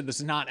interested. This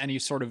is not any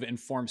sort of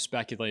informed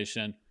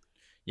speculation.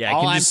 Yeah, I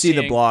All can I'm just see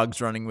the seeing-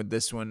 blogs running with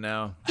this one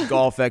now.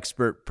 Golf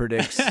expert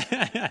predicts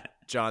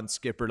John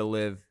Skipper to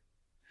live.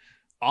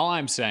 All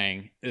I'm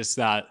saying is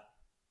that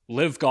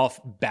Live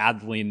Golf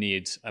badly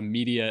needs a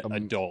media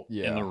adult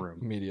in the room.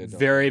 Media adult.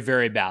 Very,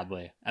 very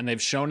badly. And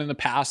they've shown in the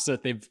past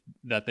that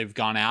they've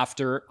gone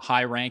after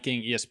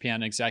high-ranking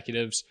ESPN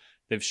executives.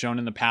 They've shown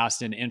in the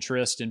past an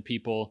interest in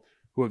people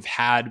who have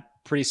had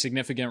pretty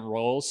significant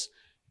roles.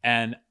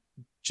 And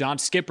John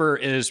Skipper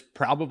is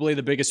probably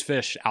the biggest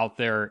fish out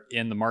there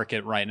in the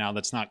market right now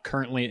that's not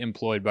currently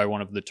employed by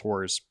one of the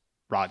tour's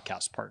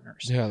broadcast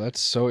partners. Yeah, that's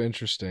so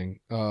interesting.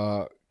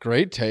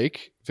 Great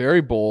take.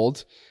 Very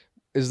bold.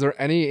 Is there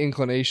any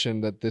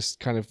inclination that this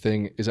kind of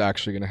thing is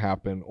actually going to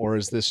happen? Or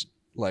is this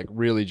like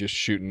really just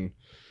shooting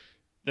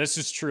This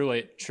is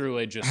truly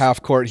just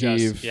half court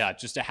just- heave? Yeah,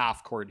 just a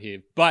half court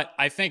heave. But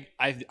I think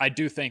I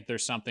do think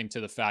there's something to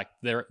the fact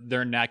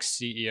their next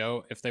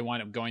CEO, if they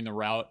wind up going the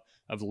route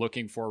of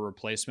looking for a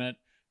replacement,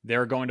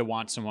 they're going to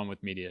want someone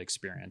with media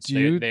experience.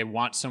 They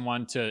want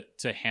someone to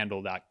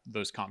handle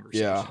those Yeah.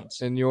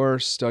 conversations. In your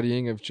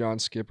studying of John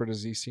Skipper,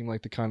 does he seem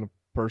like the kind of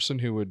person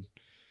who would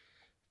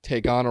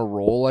take on a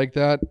role like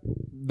that?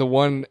 The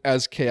one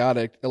as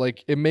chaotic,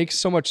 like it makes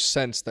so much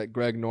sense that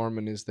Greg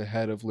Norman is the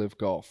head of Live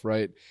Golf,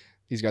 right?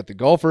 He's got the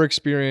golfer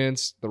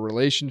experience, the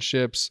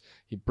relationships.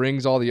 He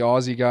brings all the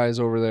Aussie guys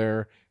over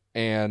there,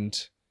 and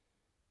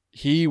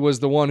he was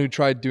the one who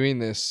tried doing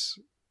this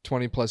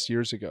 20 plus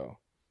years ago.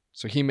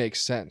 So he makes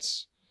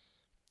sense.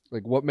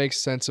 Like, what makes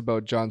sense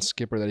about John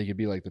Skipper that he could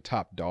be like the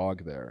top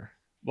dog there?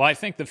 Well, I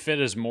think the fit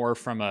is more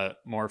from a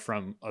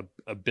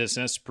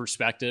business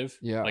perspective.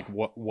 Yeah. Like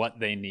what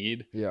they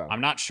need. Yeah. I'm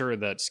not sure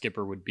that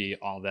Skipper would be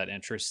all that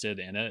interested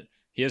in it.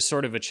 He has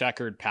sort of a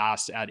checkered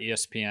past at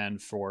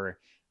ESPN for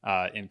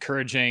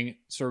encouraging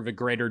sort of a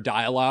greater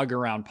dialogue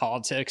around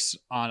politics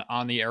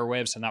on the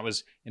airwaves, and that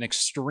was an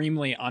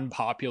extremely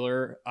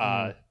unpopular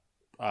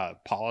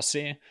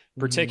policy,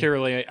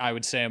 particularly I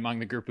would say among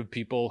the group of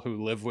people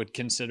who Liv would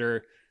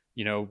consider,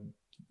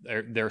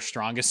 their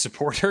strongest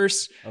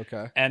supporters.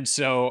 Okay. And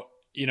so,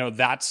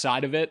 that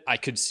side of it, I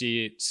could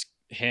see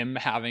him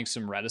having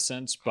some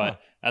reticence, but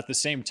at the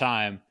same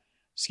time,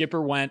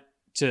 Skipper went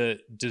to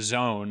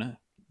DAZN,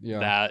 Yeah.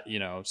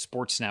 that,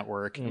 sports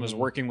network, and was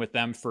working with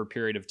them for a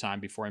period of time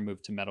before I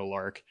moved to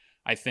Meadowlark.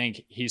 I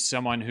think he's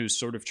someone who's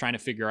sort of trying to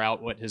figure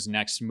out what his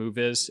next move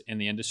is in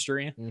the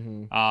industry.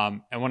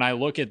 And when I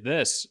look at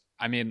this,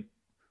 I mean,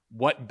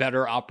 what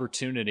better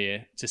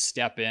opportunity to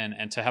step in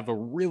and to have a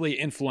really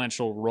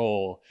influential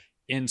role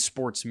in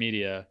sports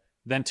media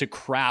than to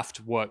craft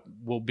what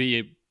will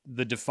be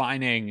the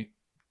defining,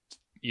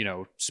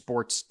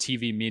 sports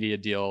TV media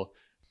deal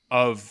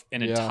of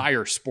an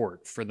entire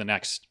sport for the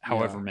next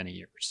however many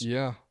years.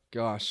 Yeah.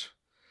 Gosh.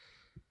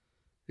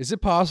 Is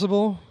it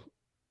possible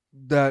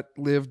that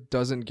Liv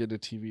doesn't get a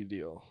TV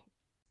deal?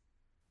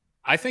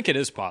 I think it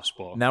is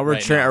possible. Now we're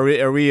right now.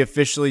 are we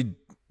officially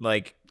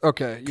like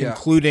Okay. Yeah.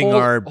 concluding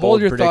our bold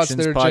hold your thoughts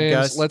predictions there,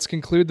 podcast? James. Let's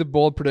conclude the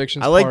bold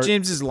predictions. I like part.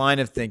 James's line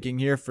of thinking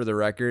here. For the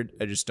record,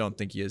 I just don't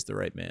think he is the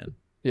right man.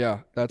 Yeah,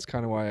 that's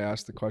kind of why I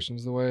asked the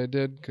questions the way I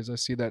did, because I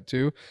see that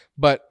too.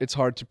 But it's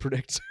hard to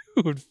predict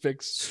who would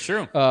fix It's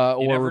true.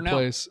 or never know.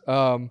 replace.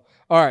 All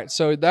right,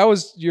 so that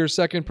was your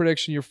second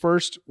prediction. Your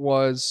first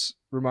was,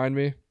 remind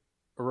me,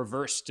 A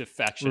reverse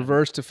defection.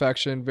 reverse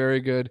defection. Very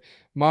good.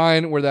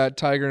 Mine were that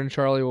Tiger and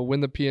Charlie will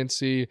win the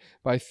PNC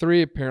by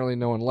 3. Apparently,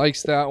 no one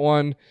likes that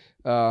one,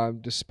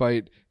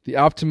 despite the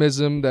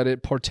optimism that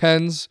it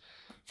portends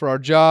for our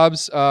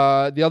jobs.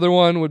 The other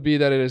one would be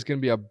that it is going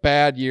to be a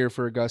bad year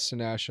for Augusta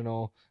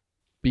National.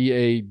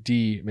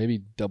 BAD,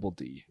 maybe double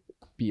D.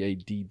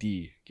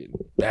 BADD, getting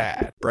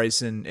bad.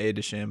 Bryson A.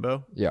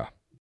 DeChambeau. Yeah.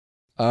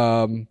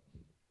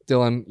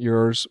 Dylan,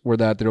 yours were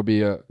that there'll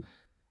be a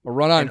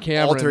run on An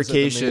cameras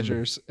altercation. at the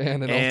majors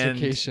and an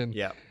altercation.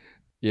 Yeah.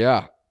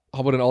 Yeah.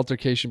 How about an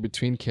altercation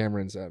between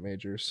Camerons at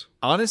majors?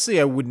 Honestly,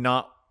 I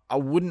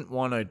wouldn't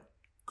want to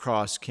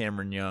cross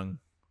Cameron Young.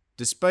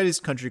 Despite his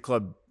country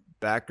club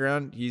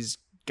background, he's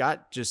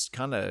got just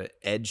kind of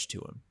edge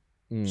to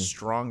him.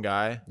 Strong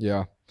guy.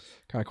 Yeah.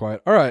 Kind of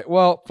quiet. All right.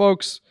 Well,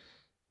 folks,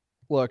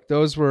 look,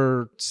 those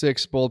were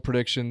 6 bold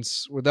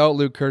predictions. Without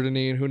Luke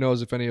Courtney, who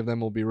knows if any of them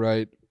will be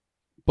right.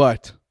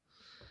 But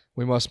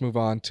we must move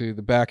on to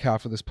the back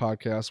half of this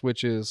podcast,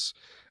 which is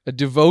a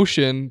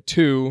devotion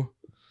to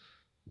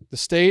the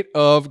state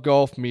of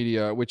golf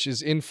media, which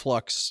is in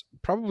flux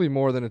probably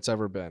more than it's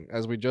ever been.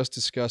 As we just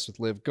discussed with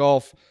Live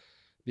Golf,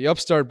 the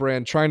upstart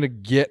brand trying to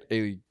get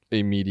a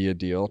media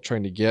deal,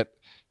 trying to get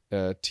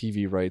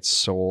TV rights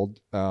sold.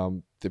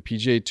 The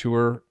PGA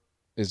Tour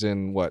is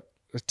in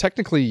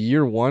technically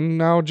year 1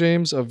 now,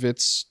 James, of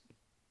its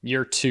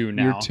Year 2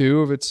 now. year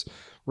 2 of its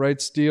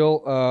rights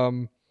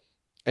deal.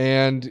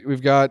 And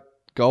we've got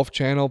Golf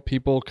Channel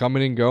people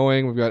coming and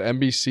going. We've got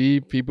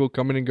NBC people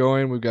coming and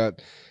going. We've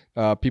got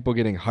people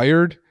getting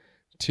hired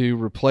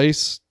to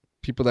replace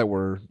people that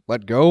were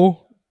let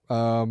go.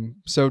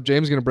 So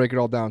James is going to break it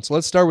all down. So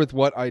let's start with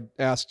what I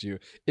asked you.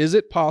 Is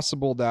it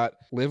possible that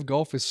Live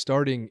Golf is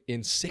starting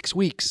in 6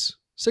 weeks?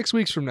 6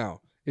 weeks from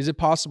now. Is it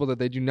possible that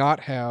they do not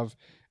have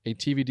a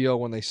TV deal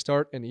when they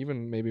start and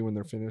even maybe when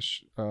they're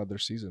finished their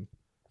season?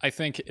 I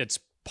think it's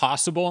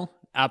possible.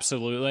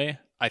 Absolutely.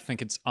 I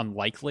think it's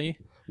unlikely.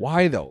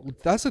 Why though?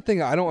 That's the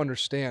thing I don't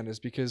understand, is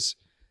because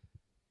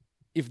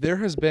if there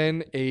has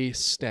been a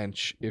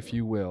stench, if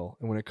you will,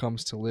 and when it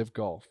comes to Live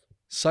Golf,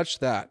 such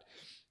that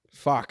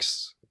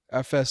Fox,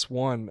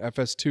 FS1,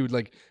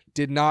 FS2,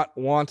 did not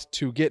want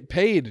to get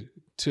paid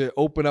to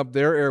open up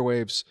their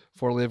airwaves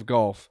for Live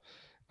Golf.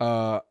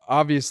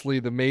 Obviously,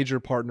 the major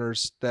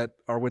partners that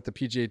are with the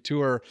PGA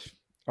Tour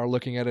are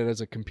looking at it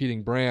as a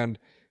competing brand,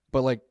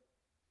 but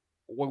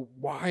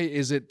why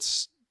is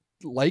it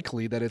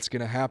likely that it's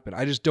going to happen?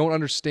 I just don't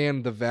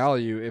understand the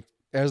value.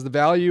 Has the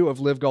value of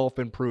Live Golf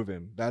been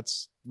proven?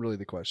 That's really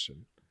the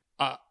question.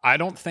 I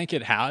don't think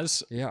it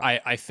has. Yeah.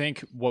 I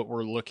think what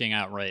we're looking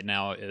at right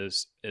now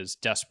is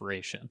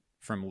desperation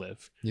from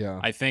Live. Yeah.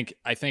 I think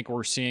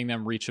we're seeing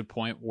them reach a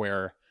point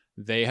where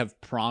they have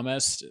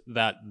promised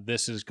that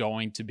this is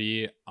going to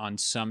be on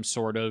some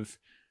sort of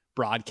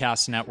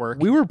broadcast network.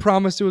 We were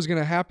promised it was going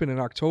to happen in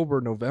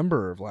October,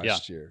 November of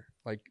last year.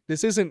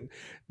 This isn't,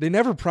 they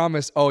never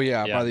promised, by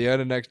the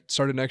end of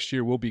start of next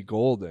year, we'll be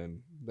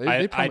golden.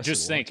 I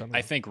just think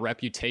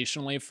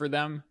reputationally for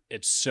them,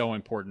 it's so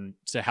important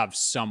to have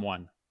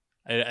someone.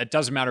 It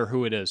doesn't matter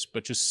who it is,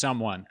 but just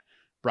someone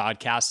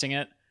broadcasting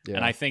it. Yeah.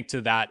 And I think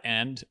to that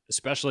end,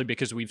 especially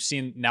because we've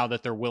seen now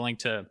that they're willing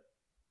to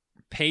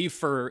pay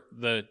for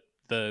the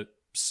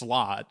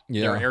slot,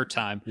 their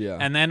airtime,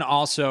 and then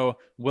also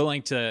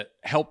willing to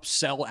help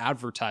sell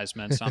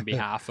advertisements on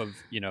behalf of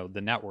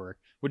the network,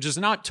 which is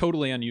not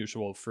totally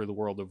unusual for the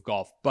world of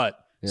golf, but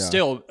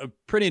still a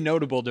pretty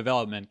notable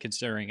development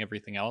considering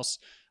everything else.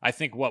 I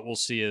think what we'll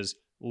see is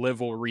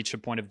Liv will reach a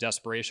point of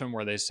desperation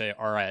where they say,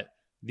 all right,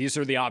 these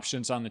are the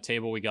options on the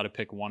table. We got to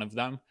pick one of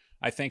them.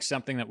 I think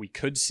something that we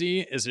could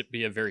see is it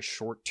be a very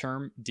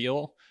short-term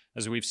deal.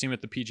 As we've seen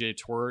with the PGA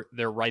Tour,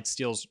 their rights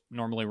deals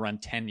normally run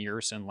 10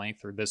 years in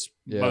length, or this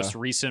most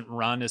recent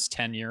run is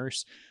 10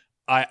 years.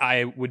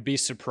 I would be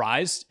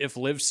surprised if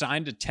Liv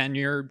signed a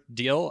 10-year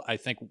deal. I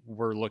think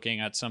we're looking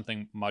at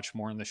something much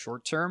more in the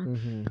short term.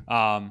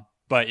 Mm-hmm.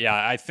 But yeah,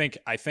 I think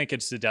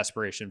it's the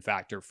desperation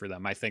factor for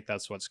them. I think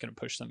that's what's going to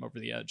push them over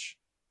the edge.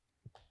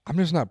 I'm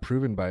just not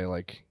proven by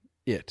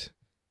it.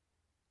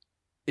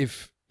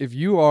 If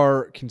you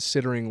are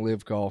considering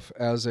Live Golf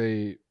as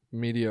a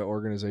media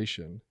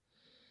organization,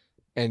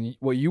 and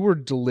what you were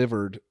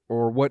delivered,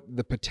 or what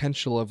the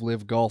potential of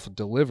Live Golf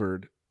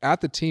delivered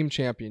at the team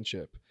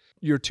championship,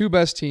 your 2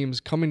 best teams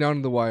coming down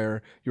to the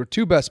wire, your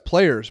 2 best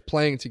players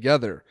playing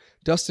together,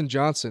 Dustin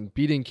Johnson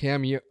beating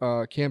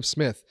Cam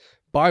Smith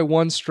by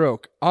 1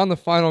 stroke on the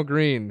final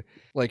green.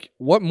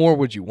 What more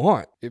would you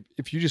want?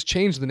 If you just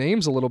change the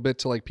names a little bit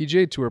to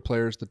PGA Tour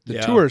players,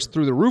 the tour's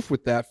through the roof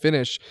with that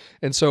finish.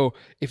 And so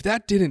if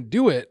that didn't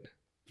do it,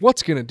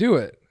 what's going to do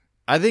it?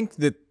 I think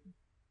that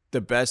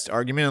the best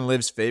argument in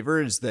Liv's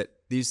favor is that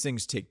these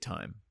things take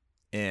time.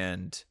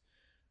 And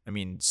I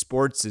mean,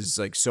 sports is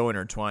so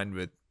intertwined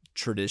with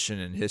tradition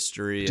and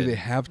history. Do they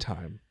have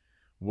time?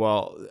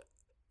 Well,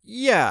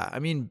 Yeah, I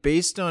mean,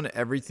 based on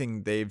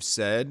everything they've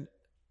said,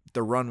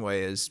 the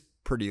runway is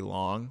pretty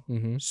long.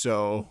 Mm-hmm.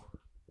 So,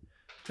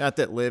 not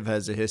that Liv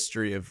has a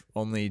history of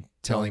only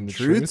telling the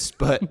truths,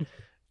 but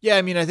yeah,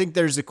 I mean, I think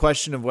there's a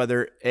question of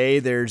whether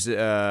there's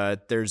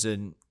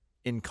an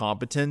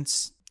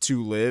incompetence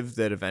to Liv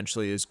that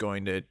eventually is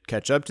going to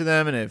catch up to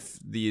them, and if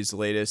these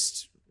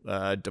latest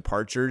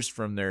departures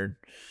from their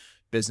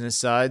business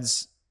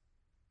sides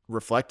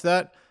reflect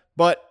that.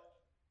 But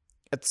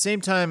at the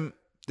same time,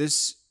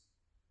 this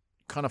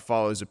kind of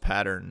follows a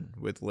pattern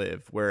with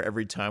Liv, where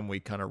every time we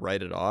kind of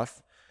write it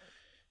off,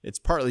 it's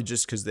partly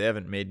just because they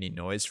haven't made any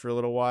noise for a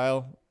little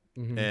while,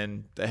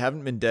 and they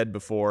haven't been dead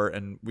before,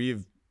 and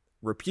we've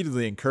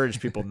repeatedly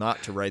encouraged people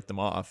not to write them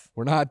off.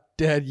 We're not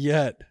dead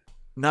yet.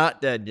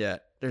 Not dead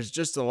yet. There's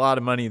just a lot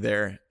of money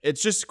there.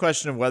 It's just a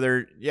question of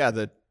whether,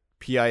 the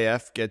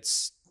PIF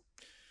gets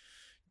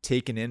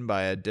taken in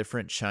by a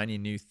different shiny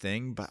new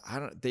thing, but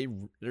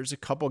there's a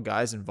couple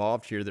guys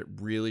involved here that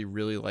really,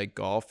 really like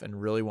golf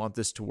and really want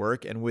this to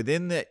work. And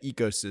within the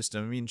ecosystem,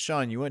 I mean,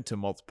 Sean, you went to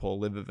multiple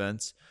Liv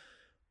events.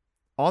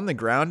 On the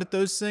ground at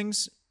those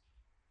things,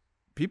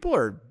 people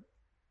are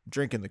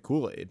drinking the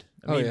Kool-Aid.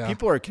 I mean,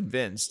 people are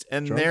convinced,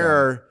 and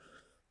there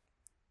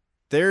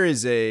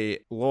is a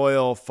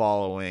loyal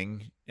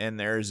following, and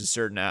there is a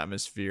certain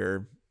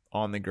atmosphere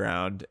on the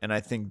ground, and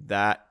I think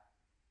that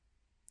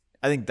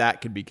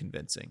could be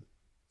convincing.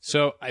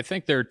 So I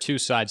think there are two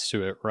sides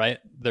to it, right?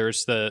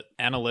 There's the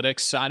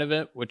analytics side of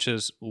it, which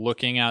is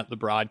looking at the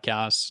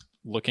broadcasts,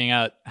 looking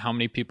at how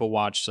many people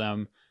watch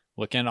them,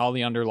 looking at all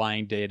the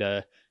underlying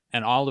data,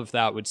 and all of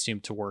that would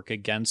seem to work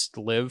against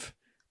Liv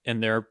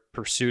in their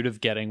pursuit of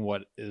getting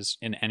what is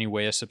in any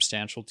way a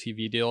substantial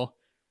TV deal.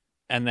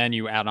 And then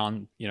you add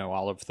on,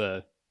 all of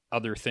the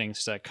other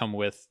things that come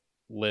with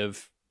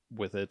Liv,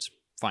 with its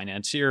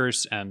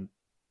financiers and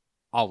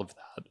all of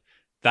that.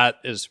 That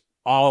is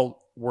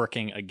all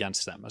working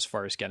against them as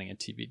far as getting a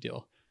TV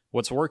deal.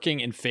 What's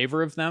working in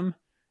favor of them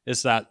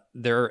is that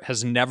there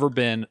has never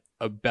been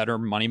a better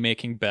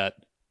money-making bet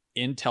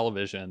in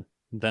television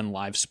than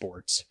live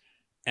sports.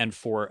 And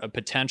for a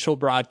potential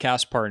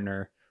broadcast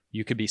partner,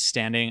 you could be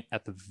standing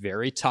at the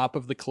very top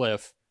of the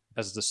cliff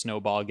as the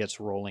snowball gets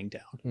rolling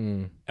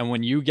down. And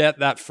when you get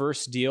that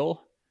first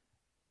deal,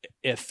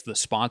 if the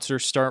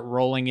sponsors start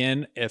rolling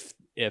in, if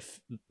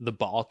the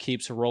ball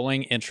keeps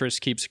rolling,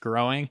 interest keeps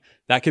growing,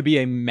 that could be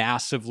a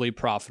massively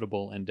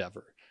profitable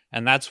endeavor.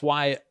 And that's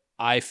why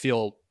I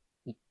feel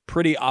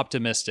pretty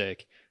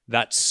optimistic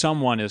that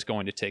someone is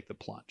going to take the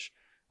plunge.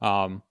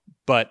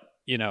 But,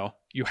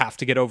 you have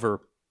to get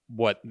over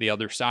what the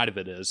other side of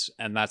it is.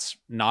 And that's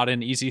not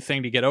an easy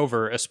thing to get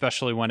over,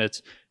 especially when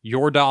it's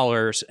your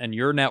dollars and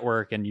your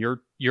network and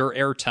your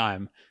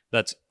airtime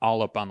that's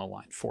all up on the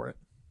line for it.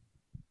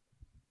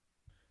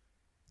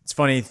 It's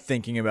funny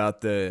thinking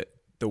about the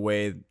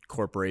way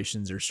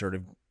corporations are sort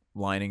of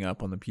lining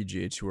up on the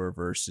PGA Tour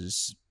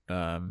versus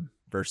on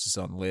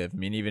Liv. I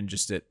mean, even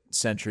just at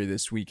Century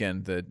this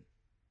weekend,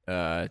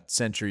 the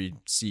Century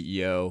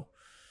CEO,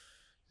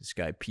 this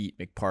guy Pete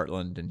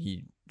McPartland, and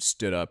he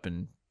stood up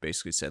and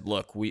basically said,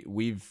 look,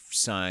 we've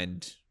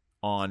signed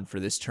on for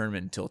this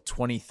tournament until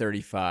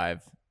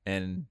 2035,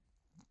 and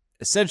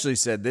essentially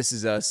said, this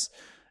is us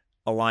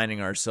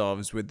aligning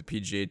ourselves with the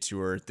PGA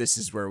Tour. This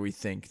is where we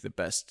think the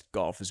best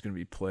golf is going to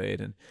be played.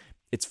 And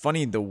it's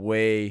funny the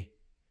way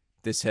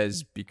this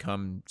has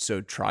become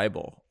so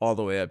tribal all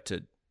the way up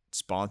to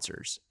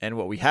sponsors. And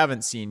what we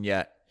haven't seen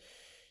yet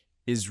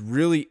is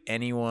really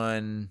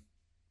anyone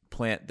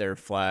plant their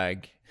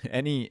flag,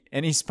 any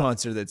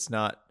sponsor that's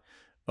not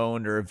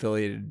owned or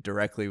affiliated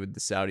directly with the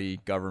Saudi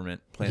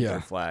government plant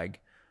their flag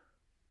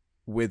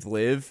with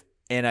Liv.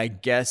 And I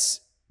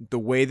guess the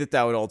way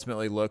that would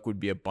ultimately look would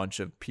be a bunch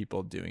of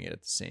people doing it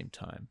at the same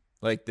time,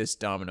 like this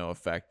domino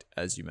effect,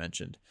 as you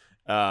mentioned.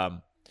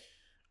 I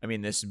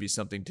mean, this would be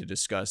something to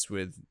discuss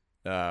with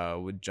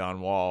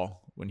John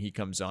Wall when he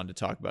comes on to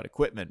talk about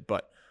equipment,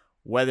 but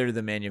whether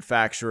the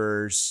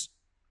manufacturers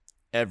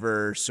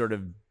ever sort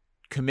of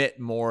commit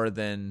more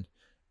than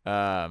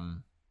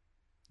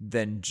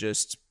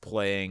just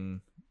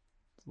playing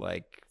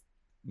like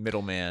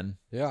middleman.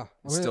 Yeah.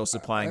 Still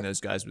supplying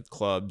those guys with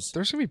clubs.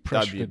 There's going to be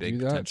pressure to do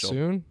that potential.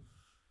 Soon.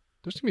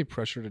 There's going to be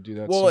pressure to do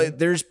that soon.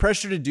 There's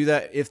pressure to do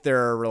that if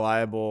there are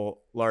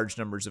reliable large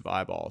numbers of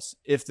eyeballs.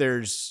 If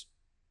there's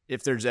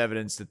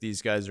evidence that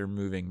these guys are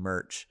moving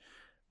merch.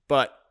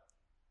 But,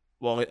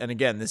 and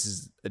again, this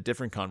is a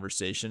different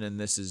conversation, and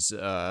this is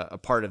a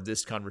part of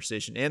this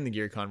conversation and the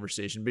gear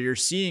conversation, but you're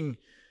seeing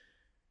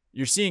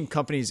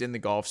companies in the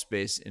golf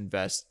space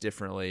invest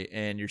differently,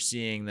 and you're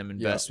seeing them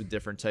invest with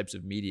different types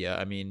of media.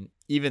 I mean,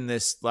 even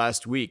this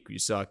last week, you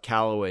saw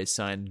Callaway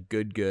sign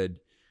Good.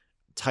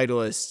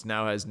 Titleist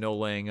now has No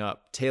Laying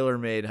Up.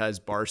 TaylorMade has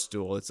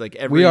Barstool. It's like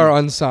we are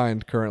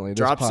unsigned currently.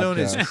 Drop Zone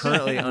is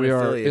currently unaffiliated. We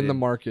are in the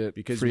market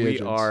because we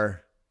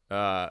are.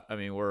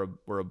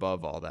 We're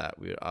above all that.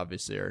 We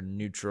obviously are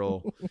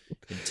neutral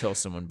until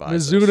someone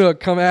buys Mizuno,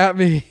 come at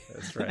me.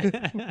 That's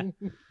right.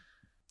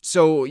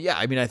 So,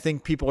 I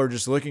think people are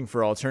just looking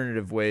for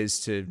alternative ways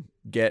to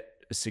get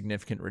a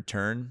significant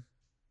return,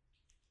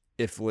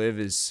 if Liv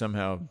is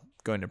somehow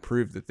going to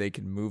prove that they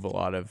can move a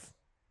lot of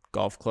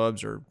golf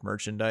clubs or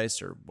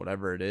merchandise or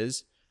whatever it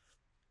is,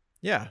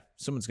 yeah,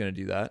 someone's going to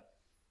do that.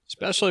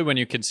 Especially when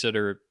you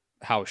consider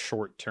how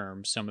short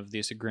term some of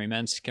these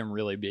agreements can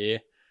really be.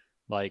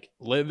 Like,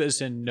 Liv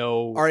is in no.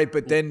 All right,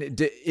 but then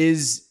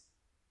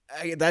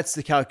that's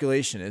the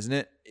calculation, isn't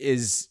it?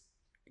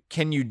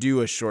 Can you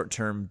do a short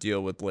term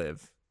deal with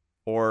Liv,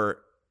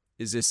 or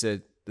is this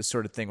the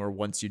sort of thing where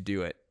once you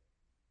do it,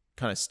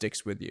 kind of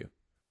sticks with you?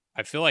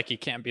 I feel like you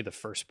can't be the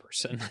first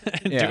person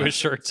and Yeah. do a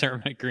short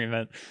term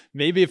agreement.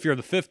 Maybe if you're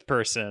the fifth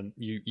person,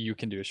 you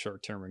can do a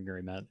short term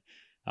agreement.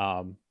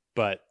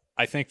 But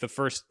I think the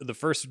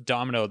first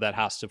domino that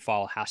has to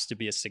fall has to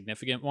be a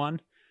significant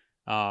one.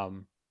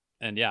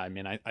 And yeah, I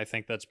mean, I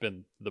think that's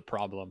been the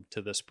problem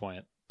to this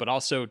point. But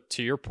also,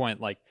 to your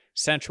point, like,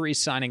 Century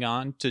signing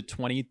on to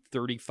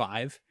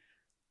 2035,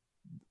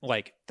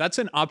 like, that's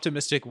an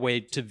optimistic way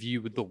to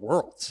view the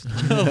world,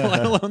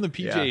 let alone the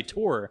PGA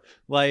Tour.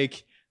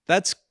 Like,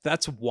 that's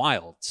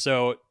wild.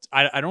 So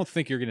I don't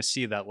think you're going to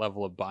see that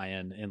level of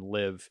buy-in in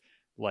Liv,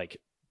 like,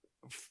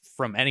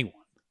 from anyone.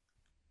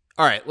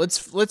 All right, let's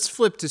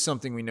flip to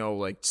something we know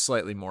like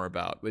slightly more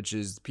about, which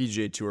is the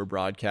PGA Tour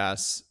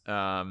broadcasts,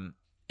 and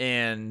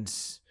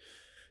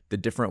the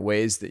different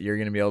ways that you're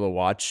going to be able to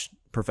watch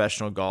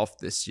professional golf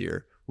this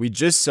year. We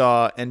just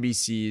saw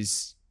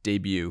NBC's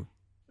debut.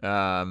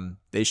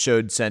 They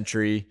showed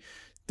Century.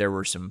 There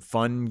were some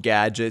fun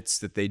gadgets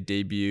that they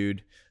debuted.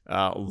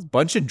 A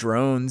bunch of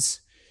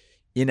drones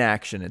in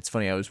action. It's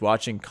funny. I was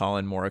watching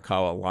Colin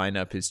Morikawa line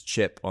up his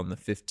chip on the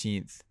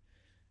 15th.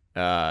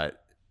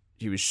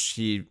 He was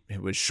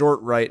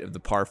short right of the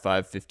par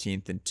 5,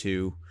 15th and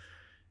 2.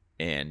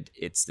 And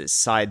it's this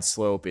side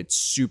slope. It's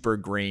super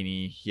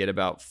grainy. He had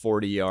about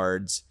 40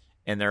 yards.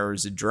 And there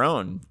was a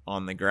drone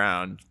on the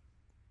ground,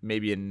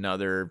 maybe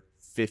another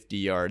 50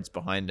 yards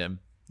behind him.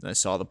 And I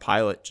saw the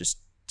pilot just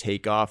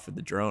take off with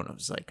the drone. I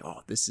was like,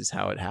 oh, this is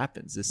how it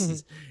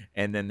happens.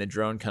 And then the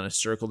drone kind of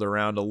circled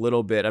around a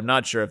little bit. I'm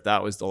not sure if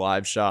that was the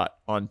live shot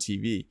on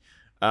TV.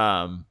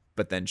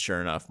 But then sure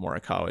enough,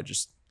 Morikawa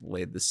just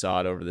laid the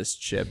sod over this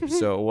chip.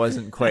 So it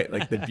wasn't quite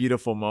like the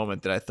beautiful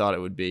moment that I thought it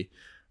would be.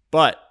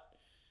 But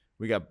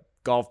we got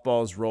golf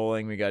balls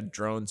rolling. We got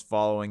drones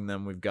following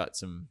them. We've got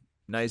some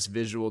nice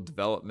visual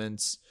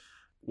developments.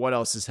 What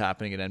else is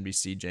happening at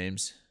NBC,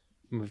 James?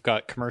 We've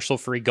got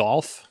commercial-free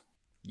golf.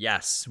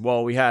 Yes.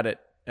 Well, we had it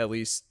at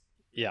least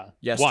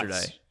yesterday.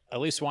 Once. At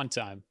least one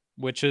time,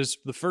 which is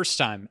the first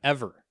time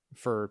ever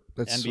for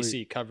That's NBC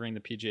sweet. covering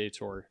the PGA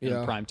Tour in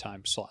Yeah. a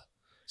primetime slot.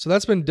 So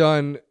that's been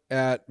done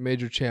at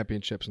major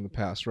championships in the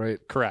past, right?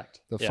 Correct.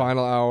 The Yeah.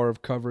 final hour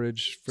of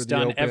coverage for It's the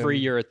done Open every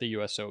year at the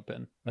U.S.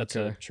 Open. That's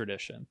a Okay.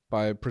 tradition.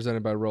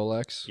 presented by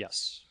Rolex.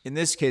 Yes. In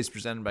this case,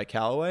 presented by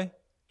Callaway.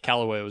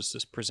 Callaway was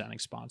this presenting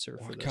sponsor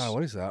for this. God,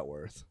 what is that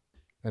worth?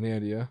 Any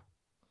idea?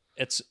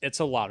 It's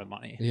a lot of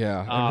money.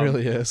 Yeah, Um, it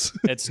really is.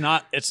 It's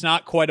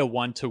not quite a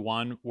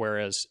 1-to-1,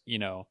 whereas,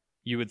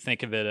 you would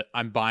think of it,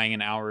 I'm buying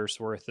an hour's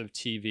worth of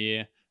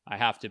TV. I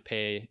have to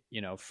pay,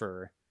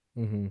 for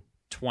Mm-hmm.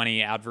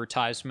 20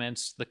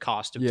 advertisements, the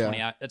cost of Yeah.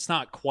 20. It's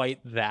not quite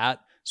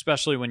that,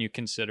 especially when you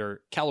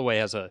consider Callaway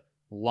has a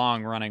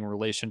long running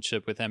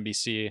relationship with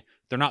NBC.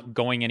 They're not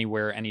going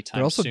anywhere anytime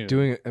They're also soon.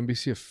 doing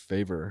NBC a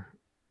favor.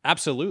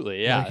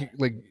 Absolutely. Yeah.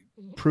 Like,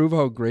 prove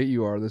how great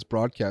you are. This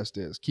broadcast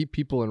is. Keep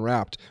people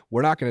enwrapped.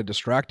 We're not going to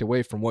distract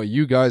away from what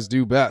you guys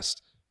do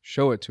best.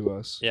 Show it to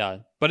us. Yeah,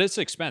 but it's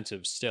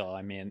expensive still.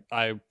 I mean,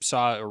 I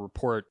saw a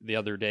report the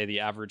other day. The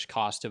average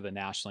cost of a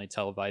nationally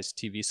televised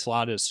TV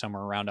slot is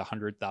somewhere around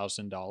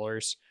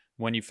 $100,000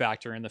 when you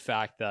factor in the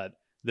fact that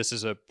this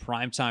is a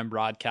primetime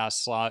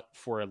broadcast slot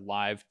for a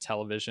live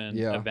television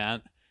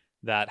event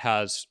that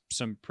has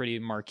some pretty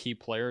marquee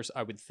players.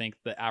 I would think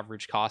the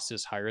average cost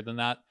is higher than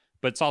that,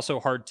 but it's also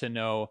hard to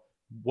know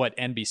what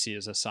NBC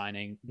is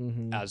assigning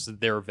Mm-hmm. as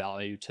their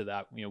value to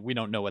that. We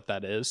don't know what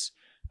that is.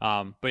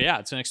 But yeah,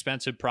 it's an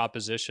expensive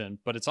proposition,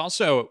 but it's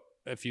also,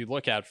 if you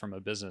look at it from a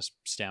business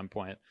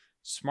standpoint,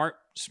 smart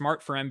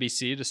for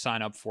NBC to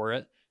sign up for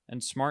it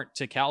and smart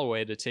to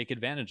Callaway to take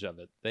advantage of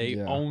it. They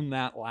own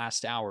that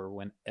last hour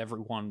when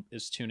everyone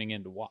is tuning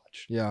in to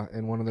watch. Yeah,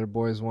 and one of their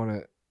boys won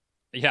it.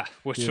 Yeah,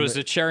 which Yeah, was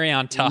a cherry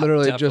on top.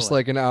 Literally just definitely.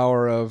 like an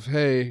hour of,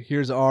 hey,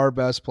 here's our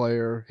best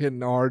player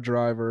hitting our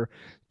driver,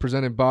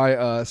 presented by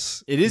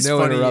us. It is no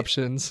funny.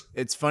 interruptions.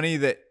 It's funny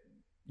that,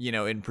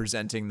 in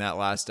presenting that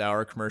last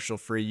hour commercial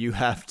free, you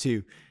have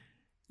to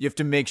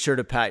make sure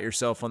to pat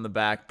yourself on the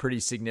back pretty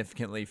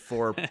significantly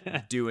for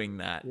doing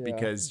that, Yeah.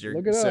 because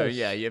Look at us.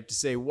 you have to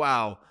say,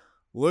 wow,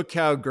 look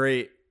how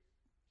great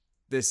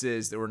this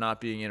is that we're not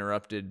being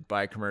interrupted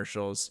by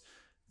commercials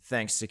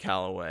thanks to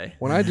Callaway.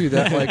 When I do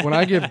that, like when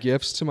I give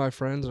gifts to my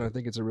friends and I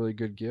think it's a really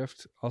good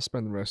gift, I'll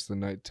spend the rest of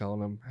the night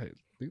telling them,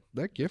 hey,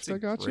 that gift It's a I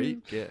got you,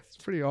 great gift. it's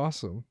pretty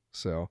awesome.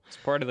 So It's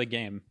part of the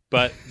game.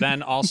 But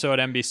then also at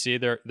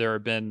NBC, there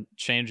have been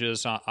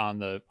changes on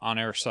the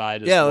on-air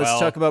side as well. Let's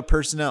talk about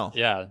personnel.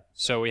 Yeah.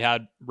 So we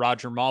had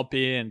Roger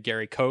Maltby and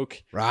Gary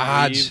Koch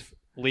Raj.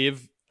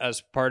 leave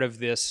as part of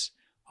this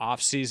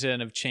off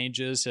season of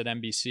changes at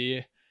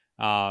NBC.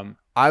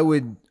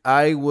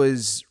 I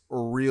was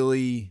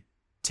really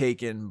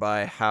taken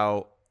by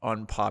how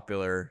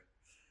unpopular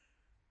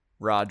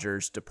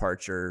Rodgers'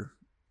 departure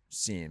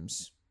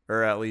seems,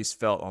 or at least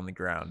felt on the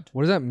ground.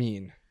 What does that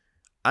mean?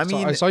 I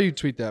mean, I saw you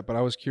tweet that, but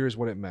I was curious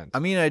what it meant. I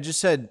mean, I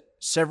just had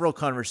several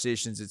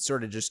conversations. It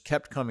sort of just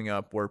kept coming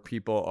up where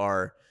people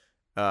are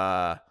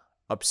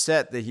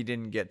upset that he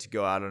didn't get to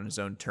go out on his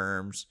own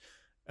terms.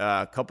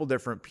 A couple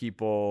different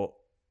people.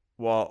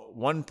 Well,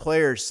 one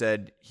player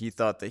said he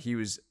thought that he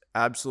was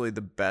absolutely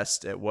the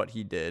best at what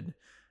he did.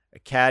 A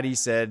caddy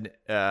said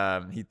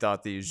he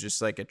thought that he was just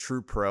like a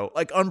true pro,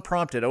 like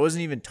unprompted. I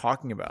wasn't even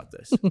talking about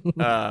this.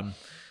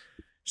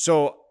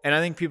 And I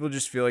think people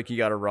just feel like he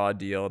got a raw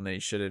deal and they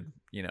should have,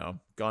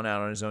 gone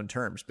out on his own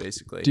terms,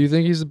 basically. Do you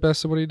think he's the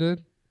best at what he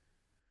did?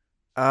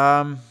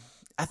 I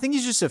think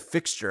he's just a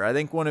fixture. I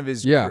think one of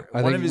his I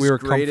think we were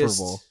greatest,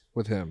 comfortable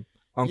with him.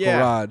 Uncle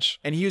Raj.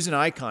 And he was an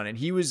icon, and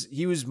he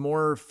was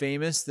more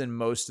famous than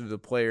most of the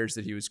players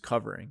that he was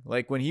covering.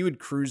 Like when he would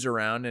cruise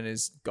around in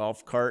his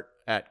golf cart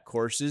at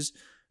courses,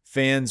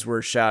 fans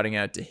were shouting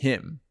out to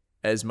him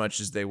as much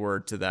as they were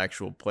to the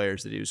actual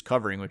players that he was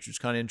covering, which was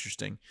kind of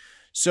interesting.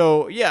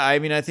 So, yeah, I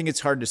mean, I think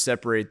it's hard to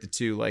separate the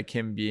two, like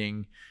him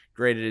being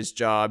great at his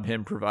job,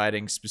 him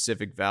providing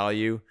specific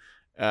value,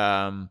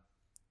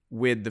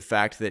 with the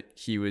fact that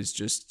he was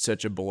just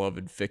such a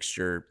beloved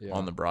fixture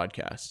on the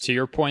broadcast. To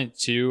your point,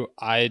 too,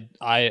 I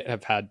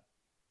have had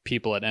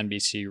people at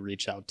NBC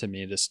reach out to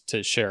me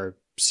to share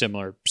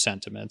similar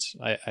sentiments.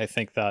 I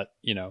think that,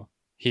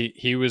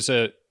 he was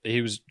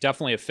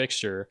definitely a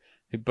fixture,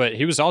 but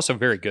he was also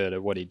very good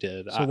at what he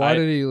did. So why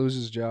did he lose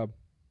his job?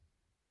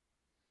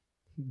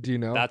 Do you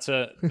know? That's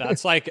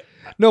like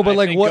no, but I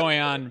like think what going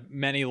on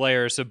many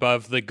layers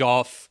above the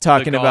golf.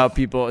 Talking about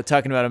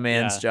a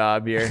man's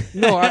job here.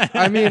 No,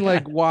 I mean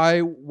like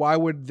why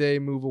would they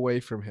move away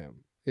from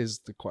him is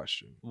the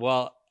question.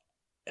 Well,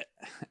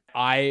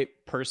 I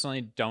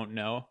personally don't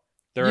know.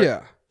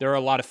 There are a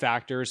lot of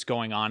factors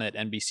going on at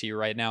NBC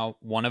right now.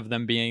 One of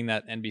them being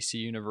that NBC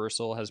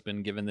Universal has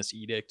been given this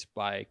edict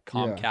by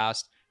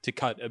Comcast to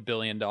cut $1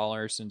 billion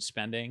in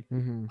spending.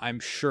 Mm-hmm. I'm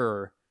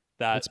sure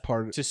that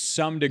to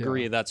some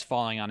degree that's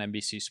falling on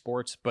NBC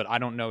Sports, but I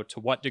don't know to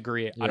what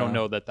degree. I don't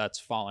know that that's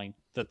falling,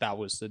 that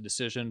was the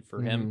decision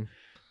for him.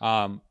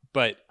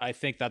 But I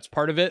think that's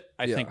part of it.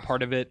 I think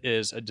part of it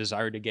is a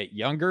desire to get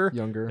younger,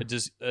 a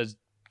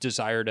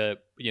desire to,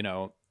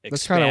 expand.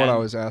 That's kind of what I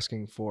was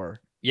asking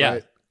for. Yeah.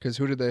 Right? Because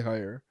who did they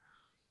hire?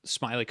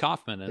 Smiley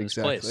Kaufman in his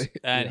place.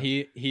 And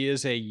he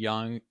is a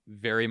young,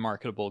 very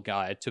marketable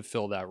guy to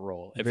fill that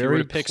role. If you were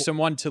to pick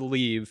someone to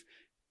leave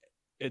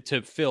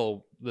to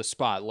fill the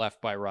spot left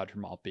by Roger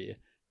Maltby,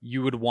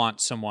 you would want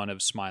someone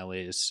of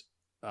Smiley's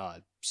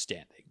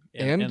standing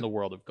in the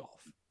world of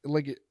golf.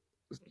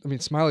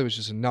 Smiley was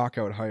just a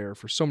knockout hire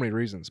for so many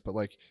reasons, but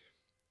like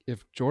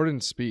if Jordan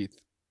Spieth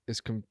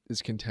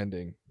is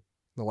contending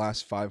the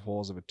last 5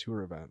 holes of a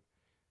tour event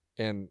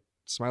and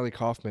Smiley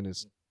Kaufman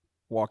is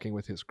walking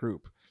with his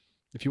group,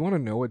 if you want to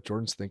know what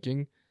Jordan's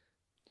thinking,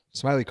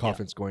 Smiley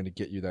Kaufman's going to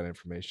get you that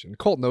information.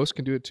 Colt Knost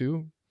can do it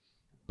too,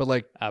 but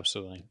like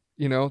absolutely.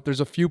 There's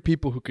a few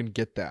people who can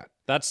get that.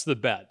 That's the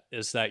bet,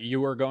 is that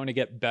you are going to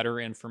get better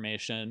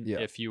information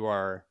if you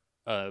are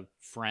a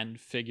friend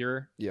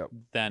figure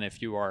than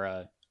if you are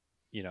a,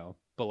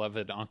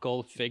 beloved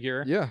uncle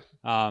figure. Yeah.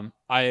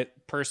 I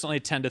personally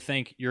tend to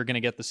think you're going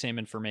to get the same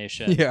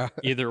information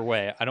either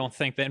way. I don't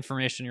think the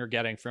information you're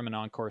getting from an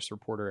on-course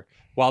reporter,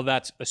 while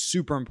that's a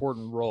super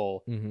important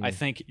role, I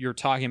think you're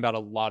talking about a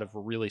lot of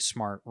really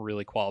smart,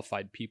 really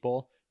qualified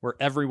people where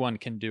everyone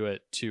can do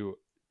it to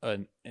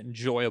an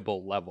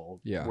enjoyable level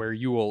where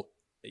you will,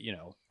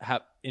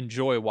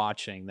 enjoy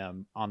watching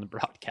them on the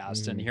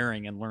broadcast and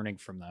hearing and learning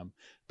from them.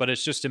 But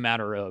it's just a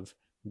matter of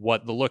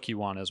what the look you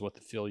want is, what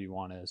the feel you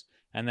want is.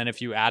 And then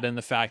if you add in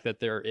the fact that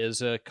there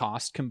is a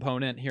cost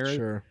component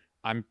here,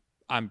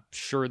 I'm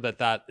sure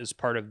that is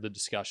part of the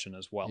discussion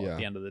as well at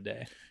the end of the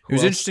day. It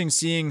was interesting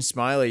seeing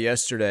Smiley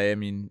yesterday. I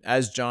mean,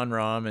 as Jon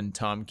Rahm and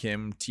Tom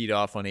Kim teed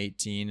off on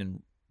 18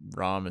 and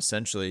Rahm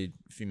essentially,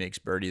 if he makes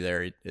birdie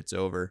there, it's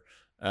over.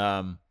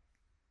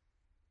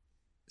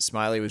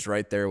 Smiley was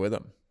right there with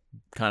him,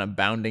 kind of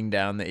bounding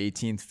down the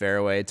 18th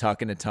fairway,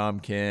 talking to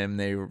Tom Kim.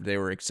 They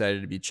were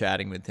excited to be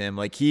chatting with him.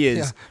 Like he is.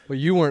 Yeah, but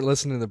you weren't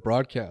listening to the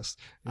broadcast.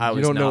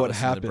 You don't know what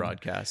happened. To the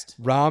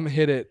broadcast. Rahm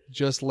hit it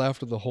just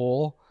left of the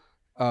hole,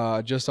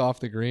 just off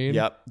the green.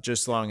 Yep,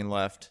 just long and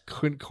left.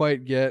 Couldn't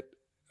quite get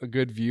a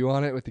good view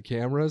on it with the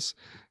cameras,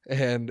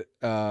 and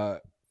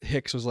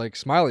Hicks was like,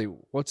 "Smiley,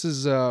 what's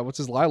his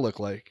lie look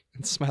like?"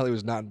 And Smiley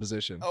was not in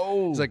position.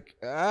 Oh, he's like,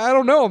 "I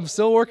don't know. I'm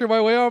still working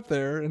my way up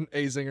there." And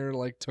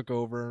Azinger took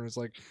over and was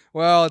like,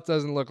 "Well, it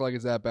doesn't look like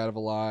it's that bad of a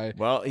lie."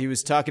 Well, he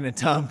was talking to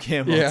Tom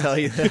Kim. I'll tell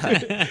you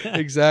that.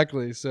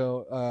 Exactly.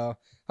 So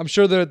I'm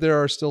sure that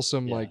there are still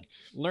some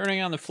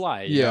learning on the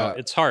fly. You know,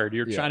 it's hard.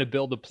 You're trying to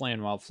build a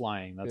plane while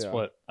flying. That's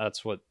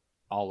what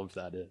all of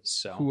that is.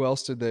 So who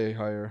else did they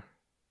hire?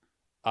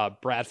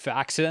 Brad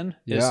Faxon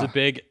Yeah.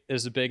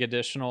 is a big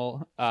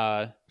additional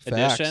Facts,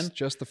 addition.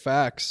 just the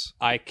facts.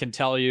 I can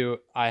tell you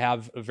I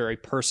have a very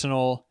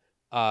personal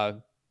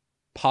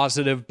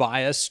positive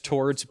bias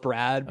towards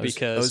Brad I was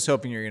because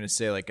hoping you were gonna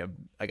say like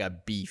a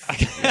beef,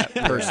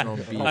 personal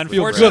beef. I with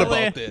feel Brad. good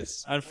about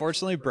this.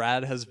 Unfortunately,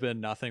 Brad has been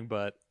nothing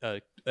but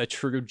a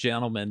true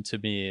gentleman to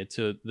me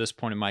to this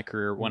point in my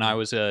career. When I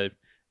was a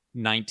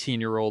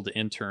 19-year-old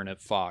intern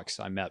at Fox,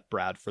 I met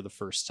Brad for the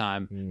first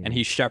time, and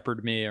he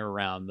shepherded me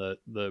around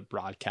the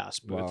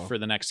broadcast booth Wow. for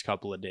the next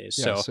couple of days.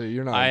 Yeah, so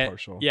you're not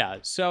impartial. Yeah,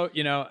 so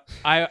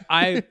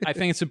I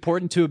think it's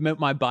important to admit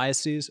my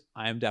biases.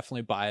 I am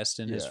definitely biased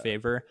in his Yeah.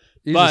 favor.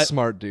 He's a But-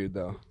 smart dude,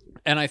 though.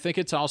 And I think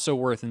it's also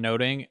worth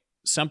noting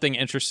something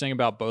interesting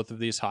about both of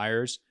these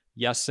hires.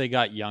 Yes, they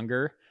got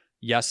younger.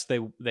 Yes,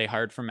 they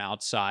hired from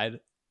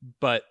outside,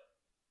 but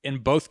in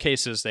both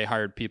cases, they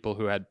hired people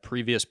who had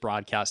previous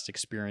broadcast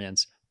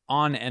experience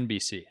on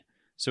NBC.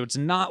 So it's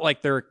not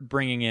like they're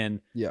bringing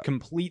in Yeah.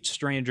 complete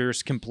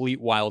strangers,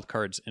 complete wild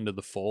cards into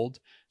the fold.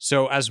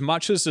 So as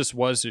much as this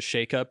was a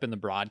shakeup in the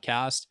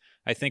broadcast,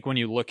 I think when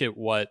you look at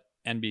what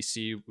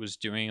NBC was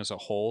doing as a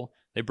whole,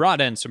 they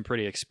brought in some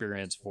pretty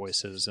experienced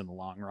voices in the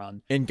long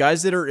run. And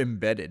guys that are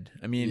embedded.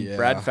 I mean, Yeah.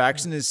 Brad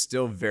Faxon is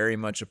still very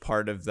much a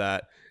part of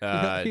that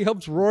He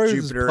helps Roy with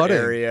his Jupiter putting.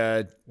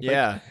 area.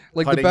 Yeah.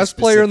 Like the putting best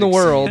player in the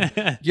specifics.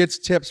 world gets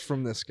tips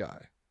from this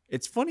guy.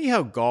 It's funny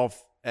how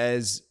golf,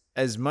 as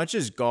much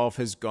as golf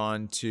has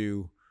gone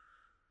to,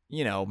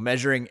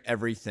 measuring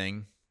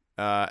everything,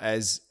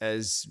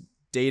 as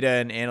data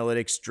and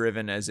analytics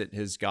driven as it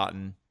has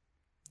gotten,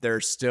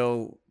 there's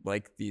still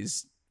like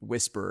these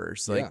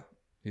whisperers. Like Yeah.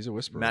 He's a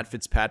whisperer. Matt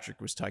Fitzpatrick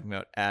was talking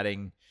about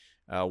adding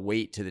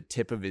weight to the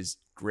tip of his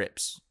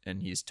grips,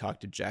 and he's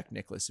talked to Jack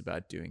Nicklaus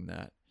about doing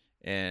that.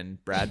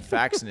 And Brad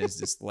Faxon is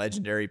this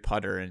legendary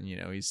putter, and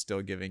he's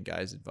still giving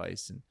guys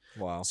advice. And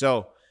Wow.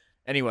 so,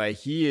 anyway,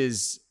 he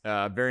is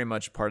very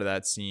much part of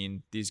that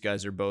scene. These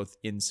guys are both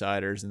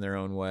insiders in their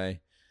own way.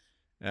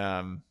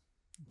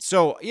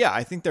 So yeah,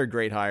 I think they're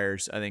great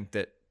hires. I think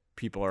that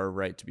people are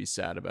right to be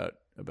sad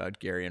about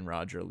Gary and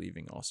Roger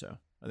leaving. Also,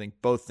 I think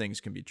both things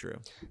can be true.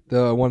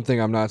 The one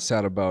thing I'm not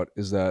sad about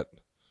is that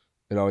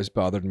it always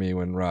bothered me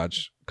when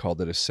Raj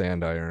called it a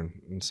sand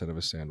iron instead of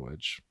a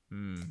sandwich.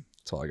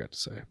 That's all I got to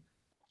say.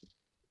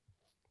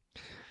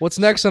 What's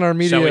next on our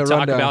media Shall we talk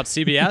rundown? about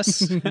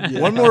CBS?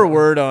 One more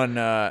word on.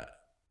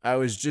 I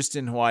was just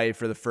in Hawaii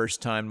for the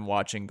first time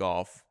watching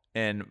golf,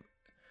 and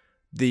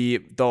the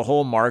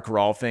whole Mark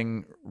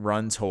Rolfing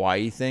runs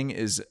Hawaii thing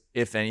is,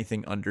 if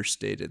anything,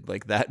 understated.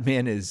 Like, that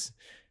man is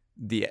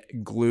the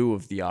glue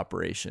of the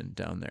operation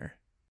down there.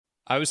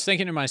 I was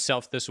thinking to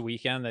myself this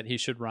weekend that he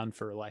should run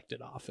for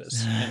elected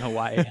office in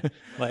Hawaii.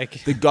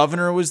 Like, The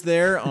governor was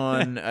there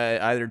on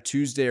either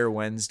Tuesday or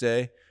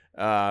Wednesday.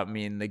 I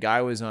mean, the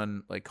guy was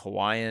on like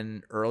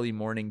Hawaiian early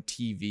morning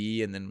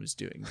TV, and then was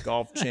doing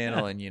Golf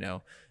Channel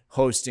and,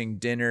 hosting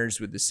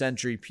dinners with the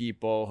Century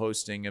people,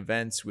 hosting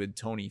events with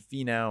Tony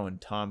Finau and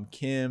Tom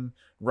Kim,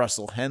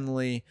 Russell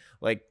Henley.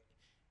 Like,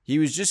 he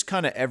was just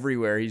kind of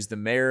everywhere. He's the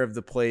mayor of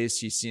the place.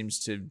 He seems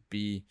to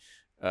be,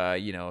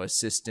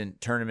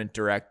 assistant tournament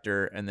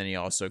director, and then he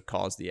also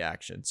calls the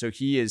action. So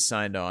he is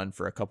signed on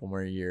for a couple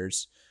more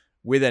years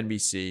with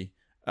NBC.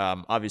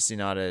 Obviously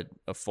not a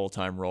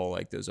full-time role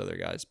like those other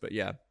guys, but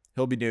yeah,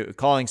 he'll be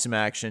calling some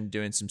action,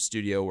 doing some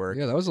studio work.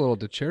 Yeah, that was a little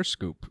DeChair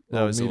scoop.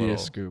 That was a media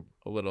little- scoop.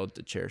 A little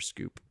chair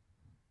scoop.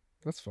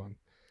 That's fun.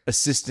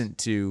 Assistant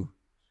to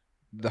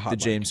The hot the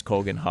mic. James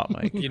Colgan hot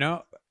mic.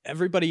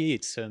 everybody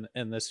eats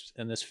in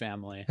this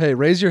family. Hey,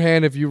 raise your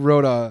hand if you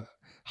wrote a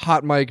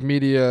hot mic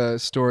media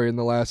story in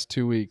the last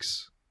 2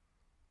 weeks.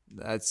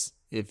 That's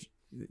if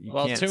you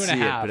Well, can't 2.5. see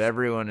it, but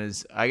everyone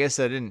is. I guess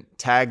I didn't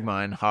tag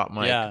mine. Hot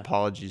mic. Yeah.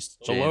 Apologies, to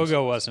The James.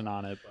 logo wasn't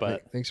on it,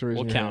 but Thanks for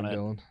raising we'll your count hand, it.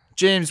 Dylan.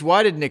 James,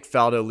 why did Nick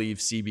Faldo leave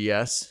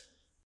CBS?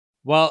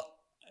 well,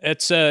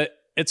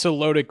 it's a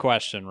loaded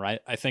question, right?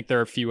 I think there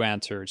are a few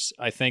answers.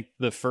 I think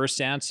the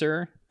first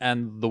answer,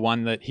 and the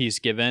one that he's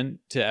given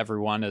to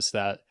everyone, is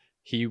that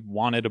he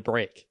wanted a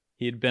break.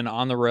 He had been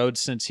on the road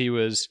since he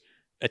was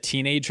a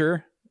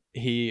teenager.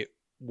 He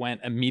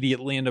went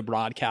immediately into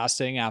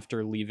broadcasting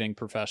after leaving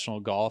professional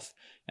golf.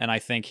 And I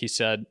think he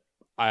said,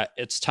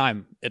 it's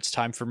time. It's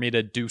time for me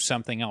to do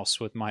something else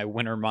with my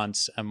winter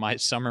months and my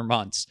summer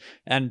months.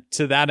 And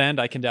to that end,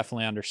 I can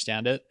definitely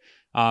understand it.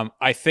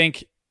 I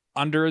think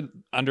under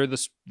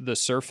the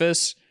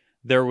surface,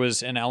 there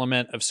was an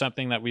element of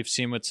something that we've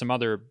seen with some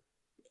other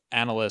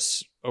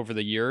analysts over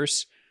the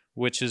years,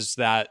 which is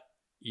that,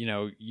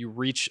 you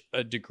reach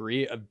a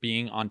degree of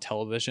being on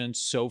television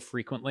so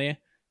frequently,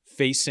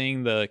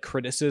 facing the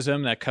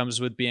criticism that comes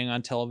with being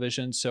on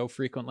television so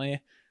frequently,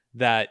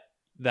 that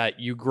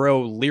you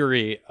grow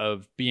leery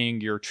of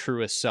being your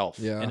truest self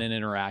Yeah. in an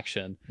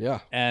interaction. Yeah.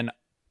 And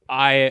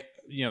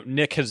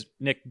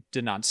Nick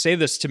did not say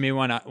this to me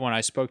when I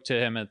spoke to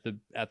him at the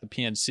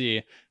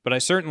PNC, but I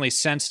certainly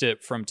sensed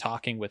it from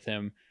talking with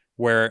him,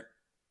 where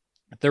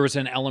there was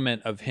an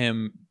element of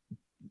him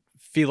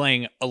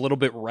feeling a little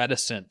bit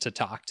reticent to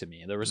talk to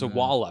me. There was a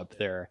wall up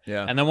there.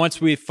 Yeah. And then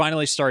once we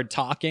finally started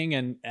talking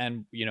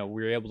and we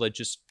were able to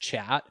just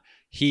chat,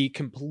 he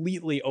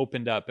completely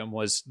opened up and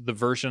was the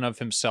version of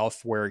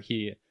himself where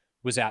he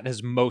was at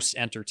his most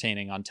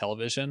entertaining on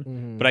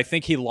television. But I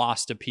think he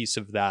lost a piece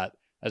of that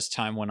as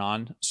time went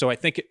on. So I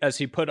think as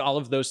he put all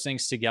of those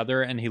things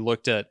together and he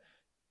looked at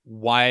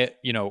why,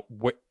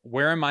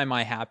 where am I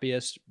my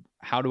happiest?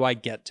 How do I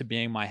get to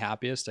being my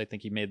happiest? I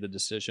think he made the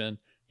decision,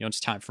 it's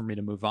time for me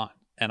to move on.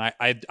 And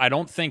I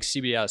don't think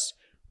CBS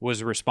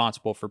was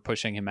responsible for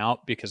pushing him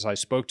out, because I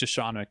spoke to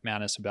Sean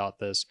McManus about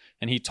this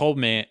and he told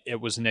me it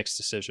was Nick's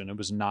decision. It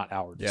was not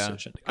our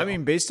decision. I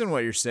mean, based on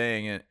what you're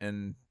saying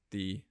and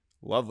the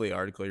lovely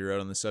article you wrote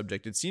on the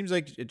subject, it seems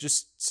like it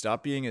just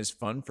stopped being as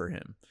fun for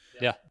him.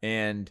 Yeah.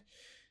 And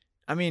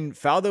I mean,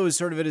 Faldo was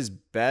sort of at his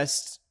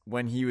best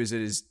when he was at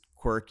his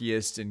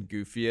quirkiest and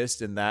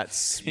goofiest, and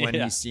that's when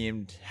he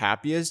seemed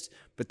happiest.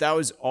 But that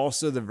was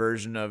also the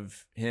version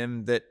of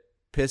him that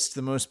pissed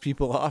the most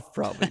people off,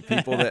 probably.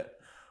 People that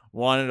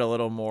wanted a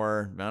little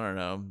more, I don't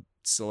know,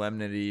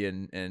 solemnity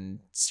and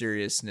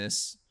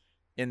seriousness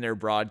in their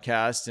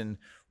broadcast. And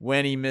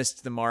when he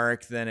missed the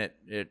mark, then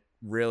it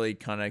really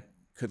kind of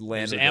could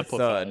land with a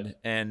thud.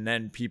 And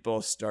then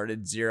people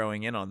started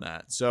zeroing in on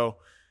that. So,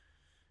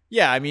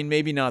 yeah, I mean,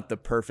 maybe not the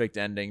perfect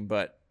ending,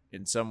 but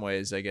in some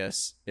ways, I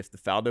guess, if the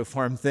Faldo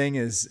farm thing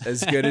is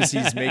as good as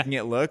he's making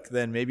it look,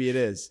 then maybe it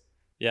is.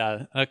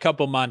 Yeah, in a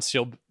couple months,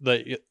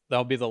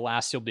 that'll be the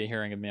last you'll be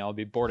hearing of me. I'll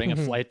be boarding a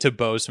flight to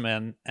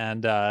Bozeman,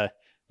 and a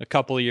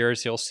couple of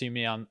years, you'll see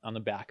me on the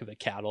back of a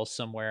cattle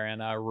somewhere in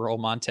rural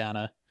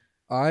Montana.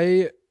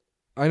 I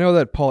know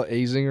that Paul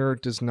Azinger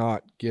does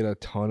not get a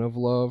ton of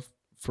love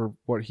for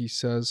what he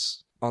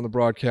says on the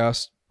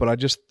broadcast, but I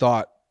just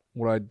thought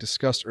what I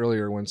discussed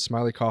earlier when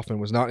Smiley Kaufman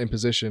was not in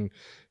position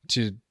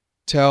to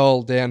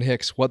tell Dan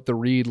Hicks what the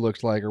read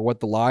looked like or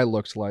what the lie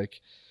looked like,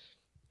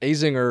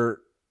 Azinger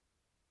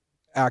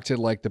acted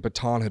like the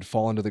baton had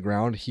fallen to the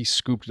ground. He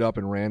scooped it up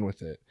and ran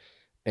with it.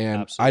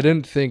 And absolutely. I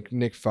didn't think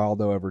Nick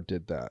Faldo ever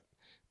did that.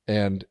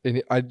 And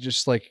I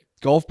just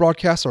golf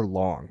broadcasts are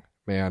long,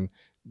 man.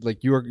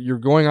 Like you're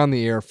going on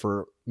the air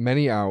for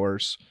many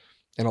hours,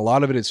 and a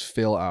lot of it is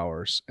fill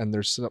hours. And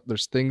there's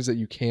things that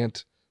you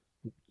can't,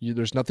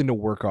 there's nothing to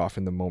work off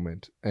in the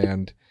moment.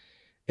 And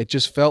it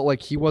just felt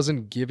like he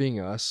wasn't giving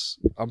us.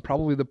 I'm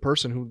probably the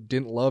person who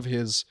didn't love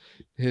his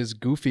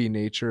goofy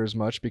nature as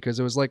much, because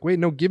it was like, wait,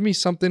 no, give me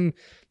something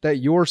that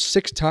your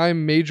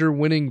 6-time major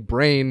winning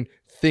brain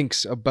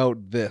thinks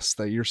about this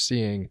that you're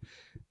seeing.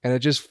 And it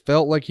just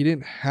felt like he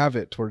didn't have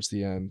it towards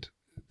the end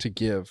to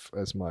give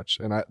as much.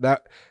 And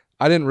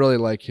I didn't really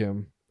like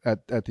him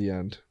at the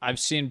end. I've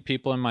seen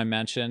people in my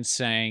mentions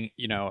saying,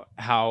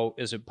 how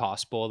is it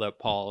possible that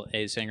Paul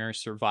Azinger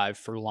survived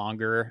for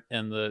longer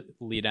in the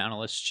lead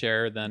analyst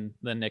chair than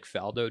Nick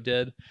Faldo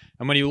did?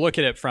 And when you look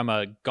at it from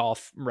a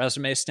golf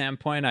resume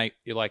standpoint, I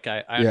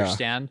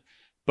understand.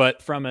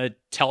 But from a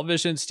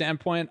television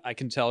standpoint, I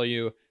can tell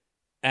you,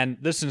 and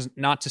this is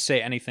not to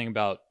say anything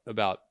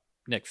about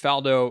Nick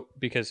Faldo,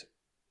 because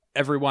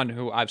everyone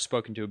who I've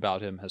spoken to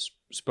about him has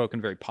spoken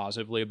very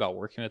positively about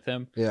working with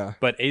him. Yeah.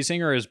 But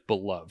Azinger is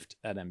beloved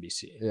at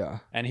NBC. Yeah.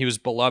 And he was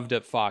beloved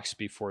at Fox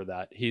before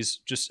that. He's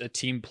just a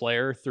team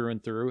player through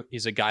and through.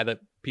 He's a guy that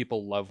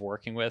people love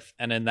working with.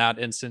 And in that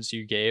instance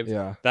you gave,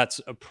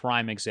 that's a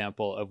prime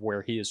example of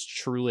where he is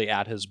truly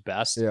at his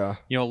best. Yeah.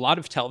 A lot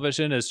of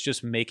television is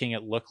just making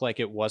it look like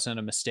it wasn't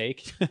a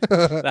mistake.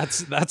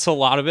 That's a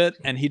lot of it.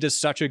 And he does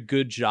such a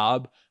good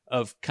job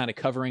of kind of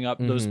covering up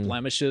those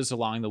blemishes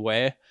along the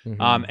way.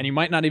 And you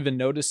might not even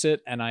notice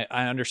it. And I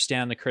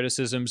understand the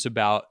criticisms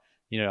about,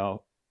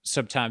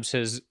 sometimes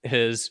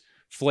his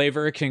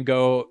flavor can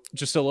go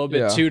just a little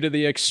bit too to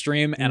the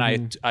extreme. And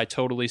I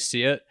totally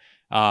see it.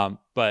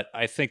 But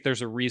I think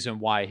there's a reason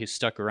why he's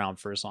stuck around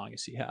for as long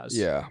as he has.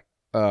 Yeah.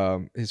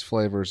 His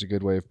flavor is a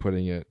good way of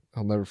putting it.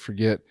 I'll never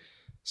forget.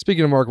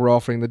 Speaking of Mark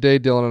Rolfing, the day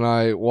Dylan and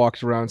I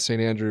walked around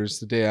St. Andrews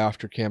the day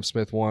after Cam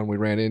Smith won, we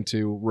ran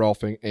into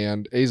Rolfing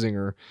and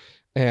Azinger.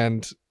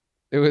 And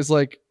it was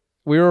like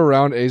we were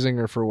around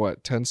Azinger for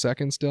what, 10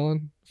 seconds,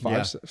 Dylan?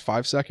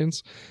 5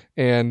 seconds.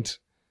 And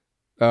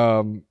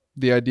the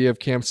idea of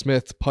Cam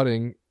Smith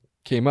putting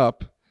came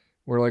up.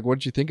 We're like, what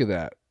did you think of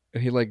that?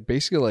 And he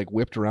basically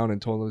whipped around and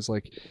told us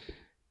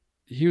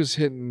he was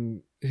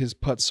hitting his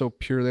putt so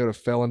pure they would have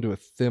fell into a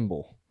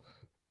thimble.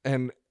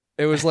 And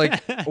it was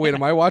like, wait,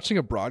 am I watching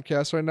a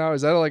broadcast right now?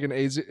 Is that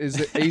is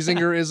it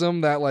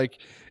Azingerism that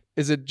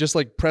is it just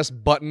press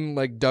button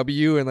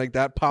W and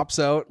that pops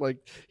out?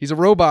 He's a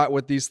robot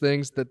with these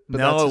things but no,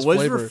 that's his it was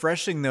flavor.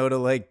 Refreshing though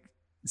to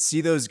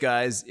see those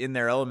guys in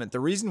their element. The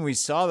reason we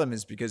saw them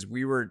is because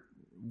we were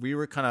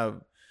kind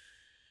of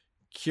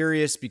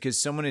curious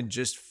because someone had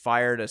just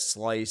fired a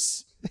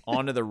slice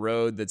onto the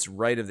road that's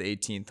right of the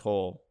 18th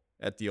hole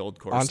at the old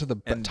course. Onto the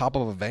top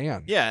of a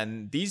van. Yeah,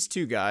 and these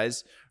two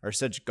guys are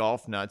such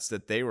golf nuts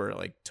that they were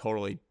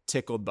totally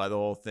tickled by the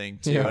whole thing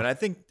too. Yeah. And I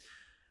think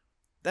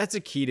that's a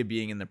key to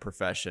being in the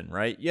profession,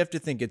 right? You have to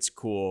think it's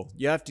cool.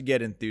 You have to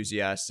get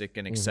enthusiastic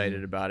and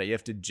excited about it. You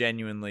have to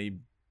genuinely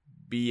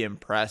be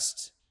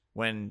impressed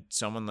when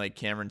someone like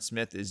Cameron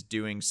Smith is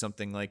doing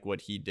something like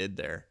what he did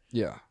there.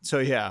 Yeah. So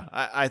yeah,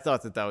 I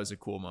thought that was a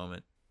cool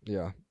moment.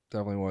 Yeah,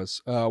 definitely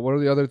was. What are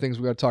the other things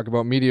we got to talk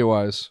about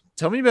media-wise?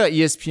 Tell me about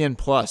ESPN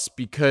Plus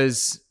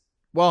because,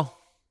 well,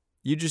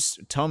 you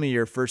just tell me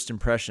your first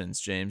impressions,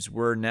 James.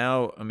 We're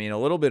now, a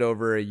little bit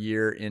over a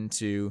year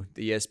into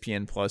the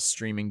ESPN Plus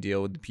streaming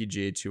deal with the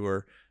PGA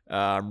Tour,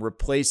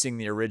 replacing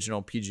the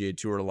original PGA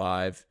Tour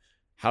Live.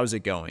 How's it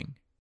going?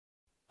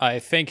 I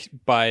think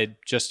by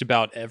just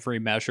about every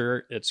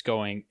measure, it's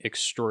going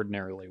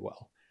extraordinarily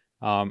well.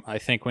 I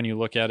think when you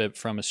look at it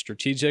from a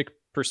strategic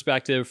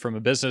perspective, from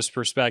a business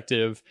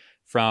perspective,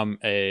 from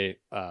a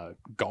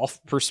golf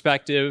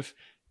perspective,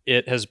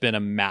 it has been a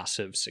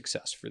massive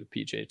success for the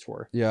PGA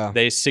Tour. Yeah.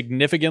 They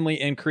significantly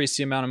increased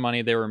the amount of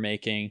money they were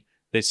making.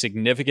 They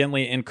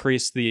significantly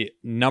increased the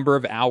number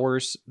of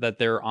hours that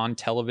they're on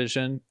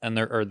television and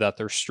that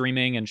they're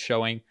streaming and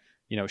showing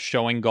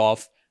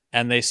golf.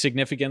 And they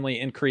significantly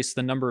increased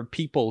the number of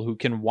people who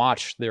can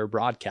watch their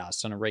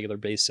broadcasts on a regular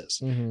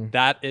basis.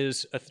 That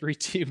is a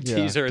 3-team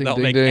teaser that'll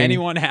make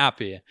anyone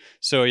happy.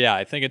 So yeah,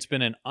 I think it's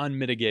been an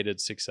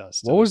unmitigated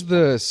success. What was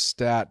the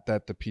stat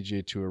that the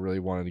PGA Tour really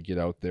wanted to get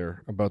out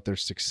there about their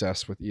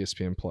success with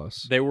ESPN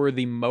Plus? They were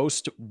the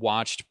most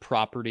watched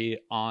property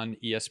on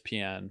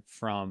ESPN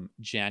from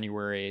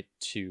January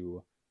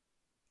to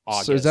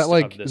August. So is that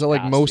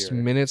like most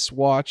minutes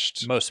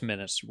watched? Most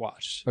minutes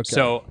watched.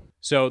 Okay.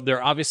 So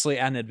they're obviously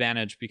at an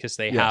advantage because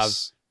they have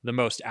the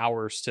most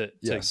hours to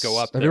go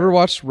up there. Have you ever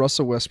watched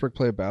Russell Westbrook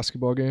play a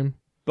basketball game?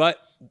 But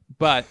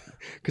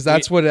because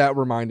that's what that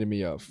reminded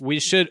me of. We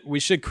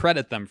should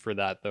credit them for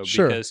that though,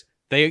 because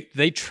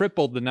they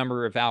tripled the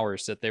number of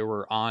hours that they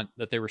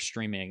were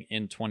streaming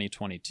in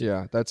 2022.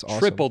 Yeah, that's awesome.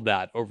 Tripled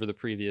that over the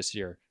previous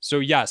year. So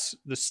yes,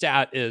 the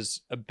stat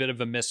is a bit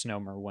of a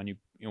misnomer when you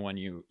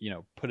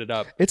put it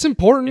up. It's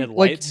important.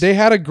 Like they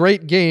had a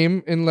great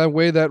game in the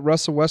way that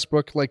Russell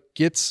Westbrook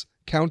gets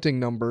counting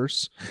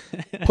numbers,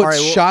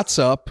 puts shots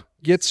up,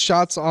 gets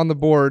shots on the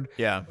board.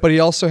 Yeah. But he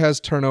also has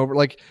turnover.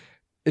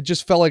 It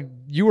just felt like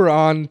you were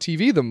on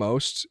TV the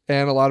most,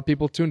 and a lot of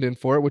people tuned in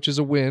for it, which is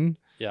a win.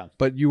 Yeah.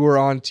 But you were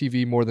on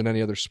TV more than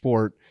any other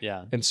sport.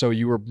 Yeah. And so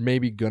you were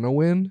maybe gonna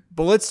win.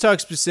 But let's talk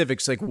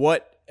specifics. Like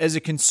what, as a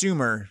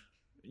consumer,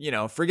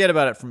 forget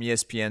about it from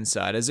ESPN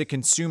side. As a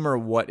consumer,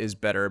 what is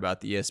better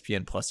about the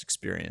ESPN Plus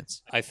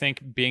experience? I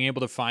think being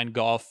able to find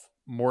golf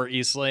more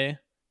easily,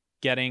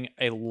 getting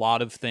a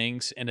lot of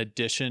things in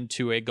addition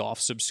to a golf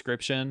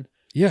subscription.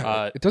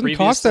 Yeah, it doesn't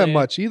cost that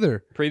much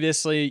either.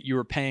 Previously, you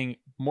were paying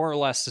more or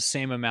less the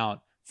same amount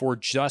for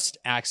just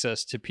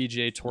access to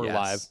PGA Tour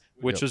Live,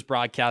 which was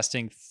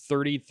broadcasting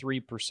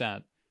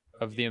 33%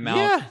 of the amount.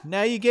 Yeah,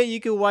 now you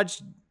can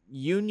watch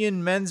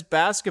Union men's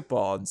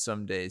basketball on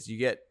some days. You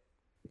get.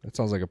 That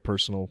sounds like a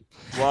personal.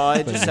 Well,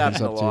 I just happened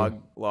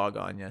to log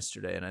on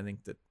yesterday, and I think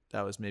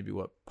that was maybe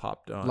what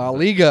popped on. La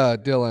Liga,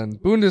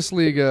 Dylan,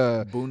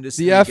 Bundesliga,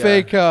 the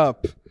FA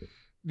Cup,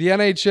 the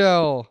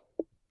NHL,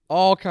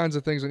 all kinds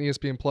of things on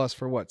ESPN Plus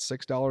for what,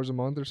 $6 a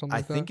month or something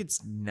like that? I think it's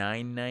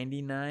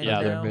 $9.99.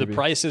 Yeah, the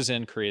price has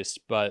increased,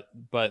 but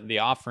the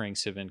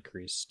offerings have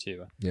increased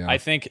too. Yeah. I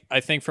think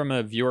from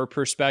a viewer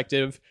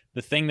perspective,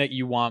 the thing that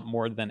you want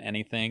more than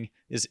anything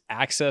is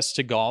access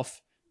to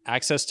golf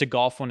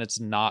when it's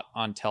not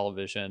on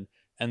television,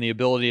 and the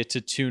ability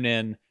to tune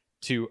in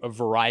to a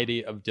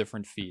variety of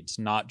different feeds,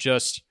 not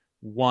just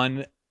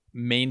one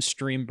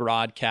mainstream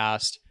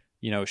broadcast,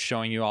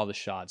 showing you all the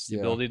shots, the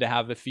ability to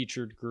have a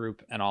featured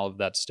group and all of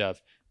that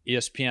stuff.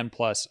 ESPN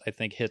Plus, I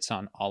think, hits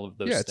on all of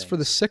those things. It's for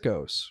the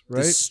sickos,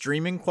 right? The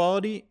streaming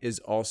quality is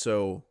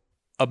also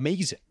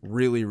amazing.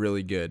 Really,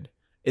 really good.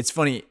 It's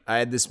funny. I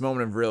had this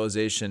moment of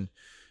realization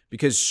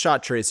because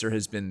Shot Tracer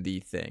has been the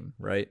thing,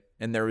 right?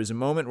 And there was a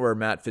moment where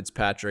Matt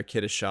Fitzpatrick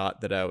hit a shot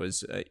that I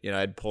was,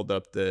 I'd pulled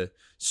up the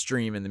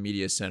stream in the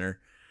media center,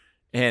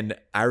 and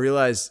I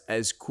realized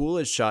as cool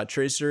as Shot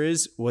Tracer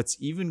is, what's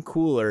even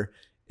cooler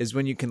is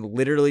when you can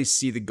literally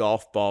see the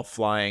golf ball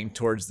flying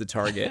towards the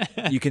target.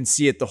 You can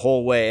see it the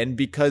whole way. And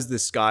because the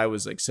sky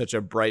was such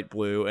a bright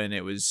blue and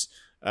it was,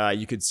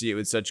 you could see it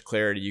with such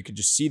clarity, you could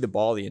just see the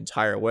ball the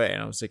entire way.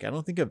 And I was like, I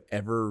don't think I've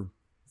ever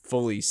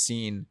fully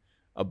seen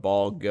a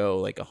ball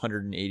go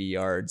 180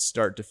 yards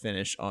start to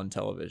finish on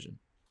television.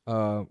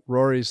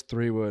 Rory's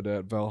 3-wood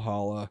at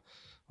Valhalla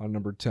on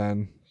number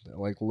 10,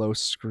 low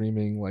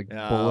screaming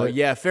bullet.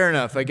 Yeah, fair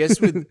enough. I guess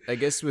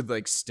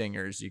with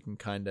stingers you can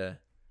kind of.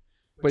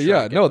 But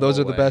yeah, no, those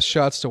are the best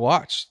shots to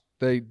watch.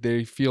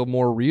 They feel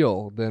more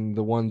real than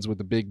the ones with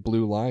the big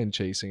blue line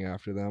chasing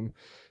after them.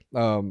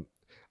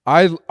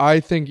 I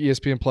think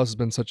ESPN Plus has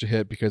been such a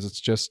hit because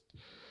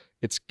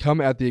it's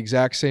come at the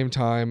exact same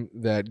time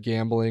that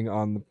gambling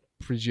on the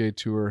PGA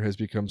Tour has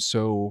become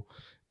so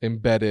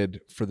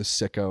embedded for the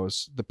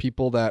sickos, the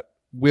people that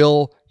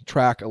will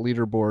track a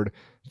leaderboard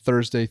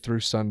Thursday through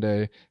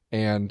Sunday,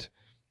 and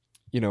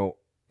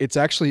it's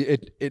actually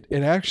it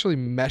actually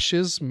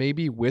meshes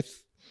maybe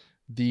with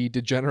the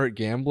degenerate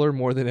gambler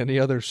more than any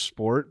other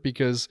sport,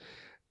 because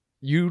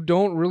you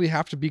don't really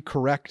have to be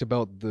correct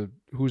about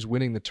who's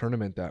winning the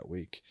tournament that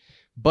week.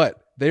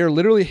 But they are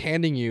literally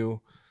handing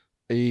you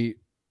a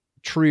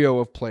trio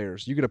of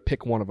players. You got to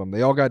pick one of them.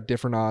 They all got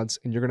different odds,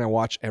 and you're going to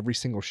watch every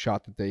single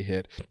shot that they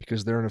hit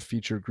because they're in a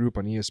featured group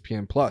on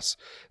ESPN Plus.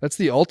 That's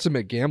the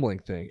ultimate gambling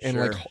thing. And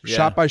Sure, like yeah.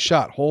 shot by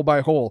shot, hole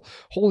by hole.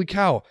 Holy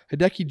cow!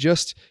 Hideki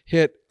just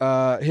hit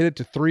it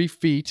to 3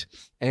 feet,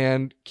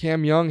 and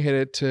Cam Young hit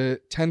it to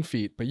 10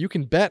 feet. But you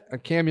can bet on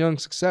Cam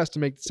Young's success to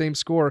make the same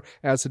score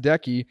as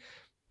Hideki.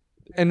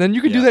 And then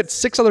you can do that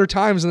 6 other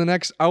times in the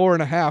next hour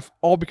and a half,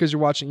 all because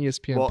you're watching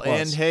ESPN Well, Plus.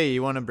 and hey,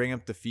 you want to bring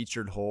up the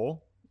featured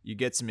hole? You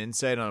get some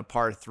insight on a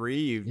par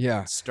 3.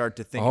 You start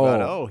to think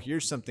about,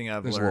 here's something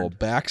I've There's learned. a little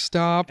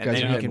backstop. And Guys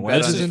then are you getting can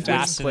bet wedges on into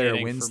which it. player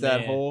Fascinating wins for that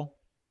me. hole.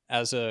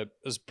 As a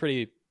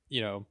pretty,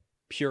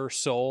 pure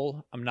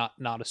soul. I'm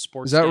not a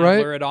sports Is that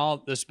gambler right? at all.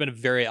 This has been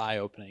very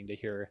eye-opening to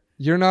hear.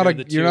 You're not Hear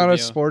the two you're not of a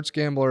you. sports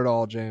gambler at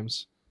all,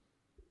 James.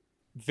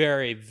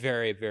 Very,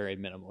 very, very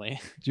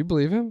minimally. Do you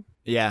believe him?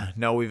 Yeah,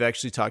 no, we've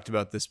actually talked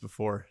about this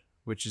before,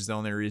 which is the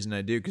only reason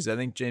I do, because I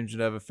think James would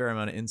have a fair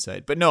amount of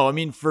insight. But no, I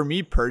mean, for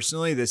me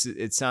personally,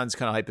 it sounds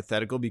kind of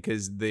hypothetical,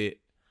 because the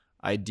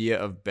idea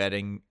of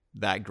betting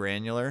that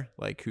granular,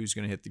 like who's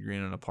going to hit the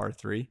green on a par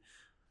 3,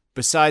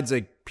 besides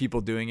like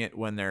people doing it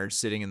when they're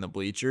sitting in the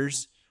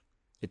bleachers,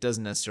 it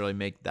doesn't necessarily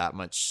make that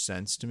much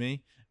sense to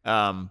me.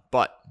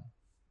 But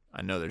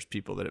I know there's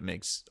people that it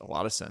makes a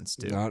lot of sense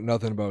to.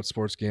 Nothing about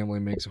sports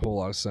gambling makes a whole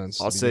lot of sense.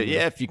 to I'll say, begin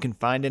with. yeah, if you can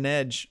find an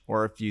edge,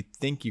 or if you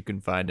think you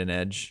can find an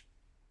edge,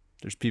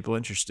 there's people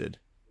interested.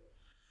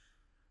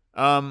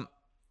 All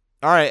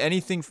right.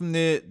 Anything from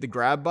the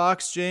grab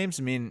box, James?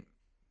 I mean,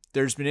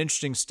 there's been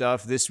interesting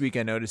stuff this week.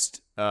 I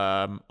noticed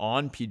on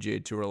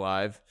PGA Tour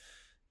Live,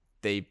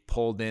 they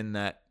pulled in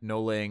that no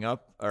laying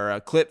up, or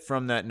a clip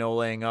from that no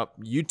laying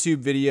up YouTube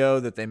video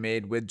that they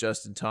made with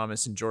Justin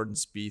Thomas and Jordan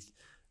Spieth.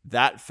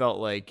 That felt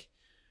like,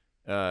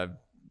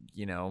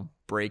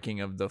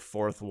 breaking of the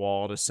fourth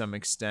wall to some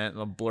extent,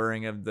 the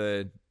blurring of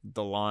the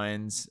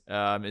lines.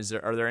 Are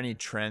there any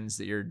trends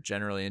that you're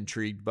generally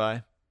intrigued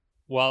by?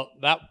 Well,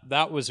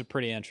 that was a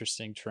pretty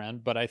interesting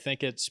trend, but I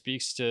think it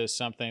speaks to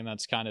something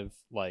that's kind of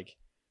like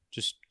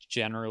just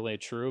generally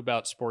true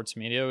about sports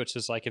media, which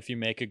is like if you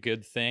make a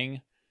good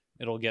thing,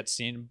 it'll get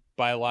seen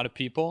by a lot of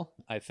people.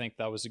 I think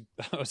that was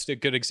a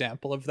good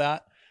example of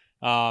that.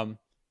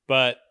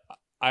 But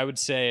I would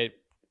say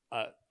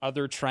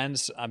other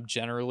trends I'm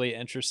generally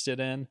interested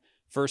in.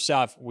 First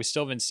off, we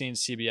still haven't seen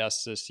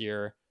CBS this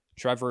year.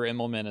 Trevor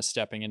Immelman is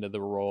stepping into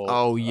the role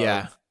Oh,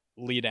 yeah. of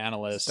lead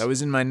analyst. That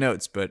was in my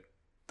notes, but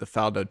the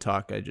Faldo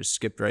talk, I just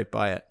skipped right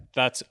by it.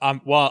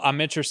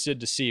 I'm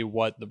interested to see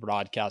what the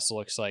broadcast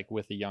looks like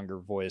with a younger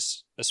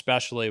voice,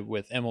 especially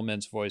with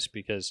Immelman's voice,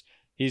 because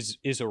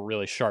he's a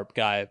really sharp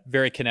guy,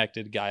 very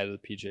connected guy to the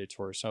PGA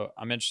Tour. So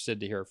I'm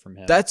interested to hear from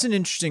him. That's an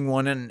interesting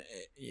one, and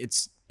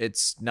it's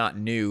not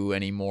new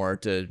anymore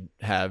to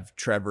have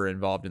Trevor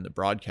involved in the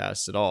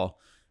broadcast at all.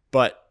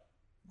 But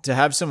to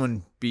have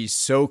someone be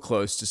so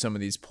close to some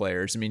of these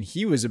players, I mean,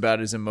 he was about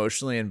as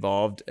emotionally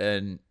involved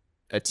in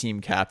a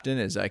team captain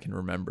as I can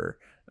remember.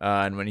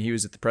 And when he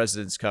was at the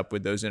President's Cup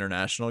with those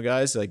international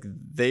guys, like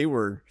they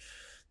were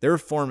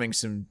forming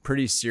some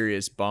pretty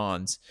serious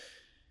bonds.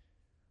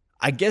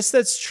 I guess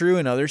that's true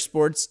in other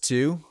sports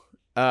too.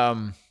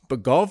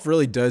 But golf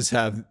really does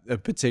have a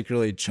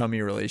particularly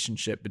chummy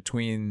relationship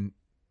between,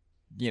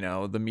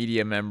 the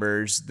media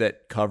members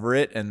that cover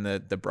it and the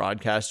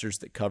broadcasters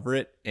that cover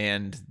it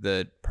and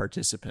the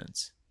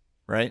participants,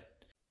 right?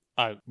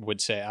 I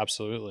would say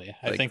absolutely.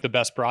 I Like- think the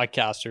best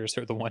broadcasters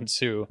are the ones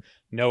who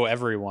know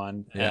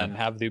everyone and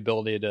have the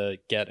ability to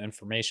get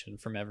information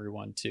from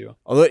everyone too.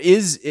 Although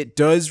it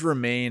does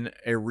remain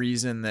a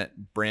reason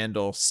that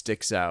Brandel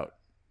sticks out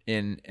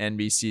in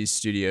NBC's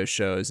studio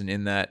shows and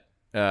in that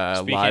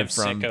Speaking live of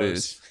from sickos.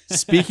 booth.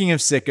 Speaking of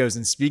sickos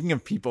and speaking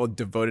of people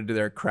devoted to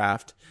their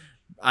craft,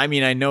 I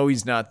mean, I know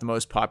he's not the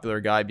most popular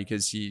guy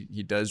because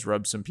he does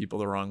rub some people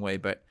the wrong way,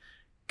 but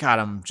God,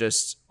 I'm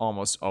just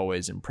almost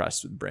always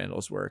impressed with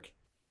Brandel's work.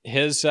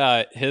 His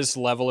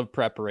level of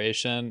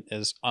preparation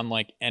is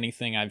unlike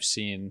anything I've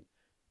seen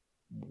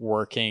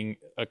working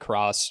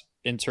across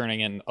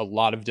interning in a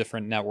lot of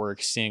different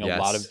networks, seeing a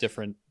lot of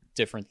different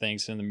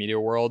things in the media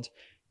world.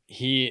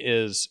 He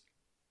is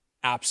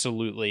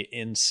absolutely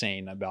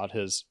insane about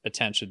his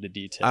attention to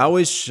detail. I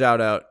always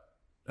shout out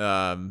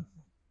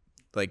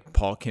like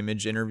Paul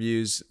Kimmage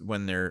interviews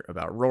when they're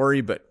about Rory,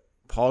 but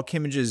Paul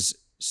Kimmage's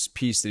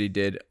piece that he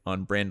did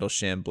on Brandel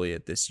Chambly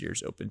at this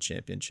year's Open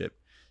Championship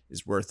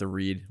is worth a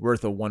read,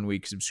 worth a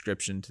 1-week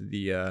subscription to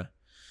the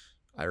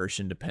Irish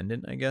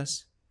Independent, I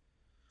guess.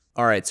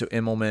 All right, so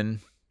Immelman,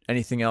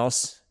 anything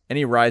else?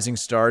 Any rising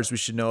stars we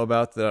should know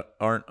about that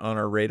aren't on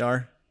our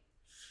radar?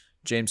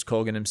 James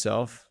Colgan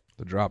himself.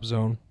 The drop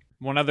zone.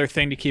 One other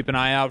thing to keep an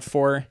eye out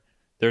for,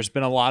 there's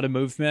been a lot of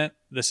movement.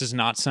 This is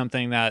not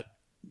something that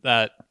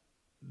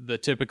the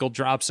typical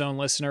Drop Zone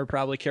listener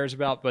probably cares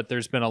about, but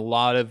there's been a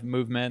lot of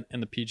movement in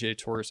the PGA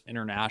Tour's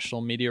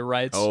international media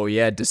rights. Oh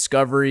yeah,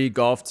 Discovery,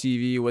 Golf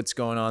TV, what's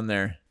going on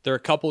there? They're a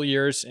couple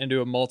years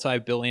into a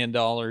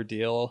multi-billion-dollar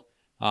deal.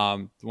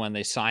 When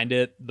they signed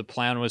it, the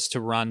plan was to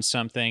run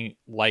something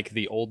like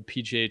the old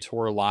PGA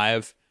Tour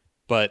Live,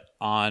 but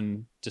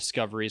on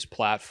Discovery's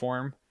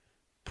platform.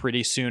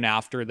 Pretty soon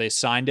after they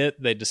signed it,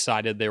 they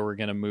decided they were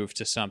going to move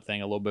to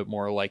something a little bit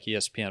more like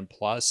ESPN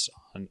Plus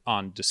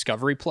on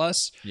Discovery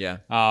Plus. Yeah.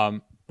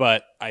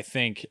 But I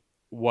think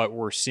what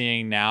we're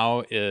seeing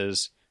now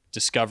is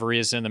Discovery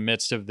is in the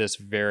midst of this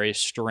very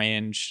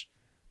strange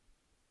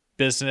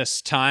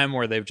business time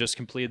where they've just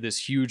completed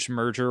this huge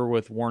merger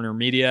with Warner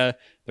Media.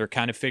 They're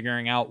kind of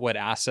figuring out what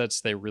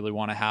assets they really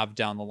want to have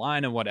down the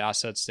line and what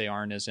assets they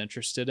aren't as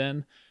interested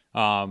in.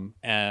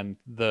 And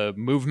the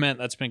movement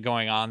that's been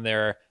going on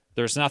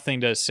there's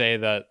nothing to say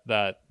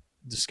that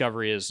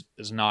Discovery is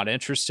not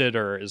interested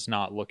or is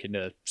not looking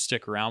to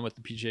stick around with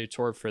the PGA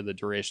Tour for the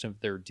duration of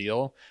their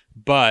deal.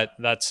 But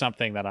that's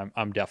something that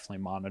I'm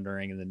definitely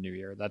monitoring in the new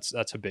year. That's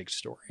a big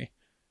story.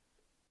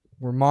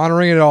 We're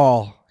monitoring it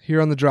all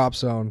here on the Drop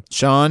Zone.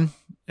 Sean,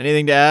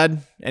 anything to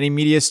add? Any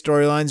media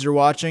storylines you're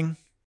watching?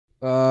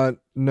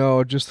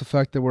 No, just the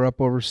fact that we're up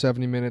over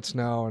 70 minutes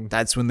now. And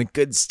That's when the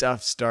good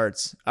stuff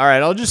starts. All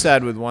right, I'll just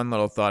add with one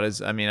little thought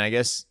is, I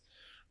guess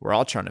we're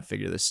all trying to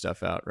figure this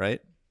stuff out, right?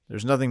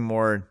 There's nothing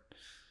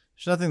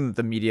that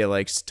the media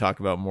likes to talk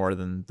about more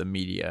than the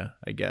media,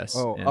 I guess.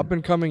 Up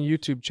and coming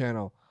YouTube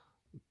channel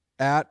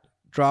at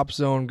Drop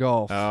Zone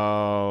Golf.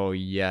 Oh,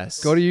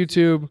 yes. Go to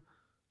YouTube,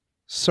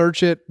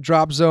 search it,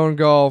 Drop Zone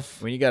Golf.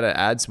 When you got to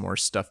add some more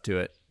stuff to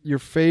it. Your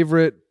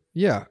favorite.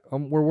 Yeah,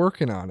 we're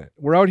working on it.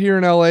 We're out here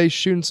in LA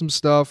shooting some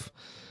stuff.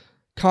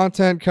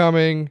 Content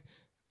coming.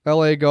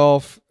 LA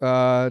Golf.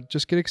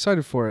 Just get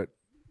excited for it.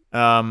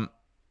 And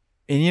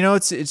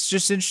it's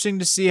just interesting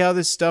to see how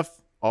this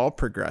stuff all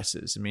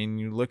progresses.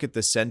 You look at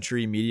the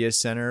Century Media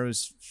Center, it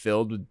was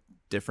filled with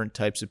different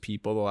types of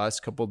people the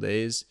last couple of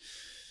days.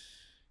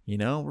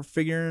 We're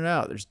figuring it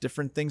out. There's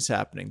different things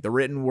happening. The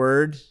written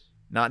word,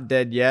 not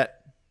dead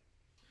yet.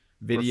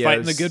 Videos, We're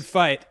fighting the good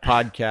fight.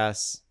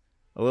 Podcasts,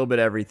 a little bit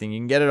of everything. You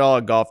can get it all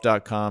at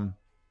golf.com,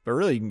 but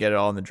really you can get it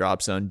all in the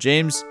Drop Zone.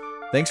 James,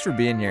 thanks for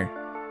being here.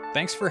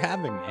 Thanks for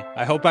having me.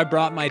 I hope I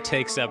brought my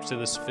takes up to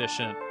the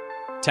sufficient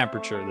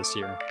temperature this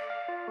year.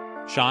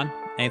 Sean,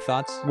 any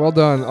thoughts? Well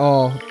done,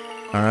 all.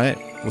 All right.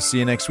 We'll see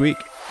you next week.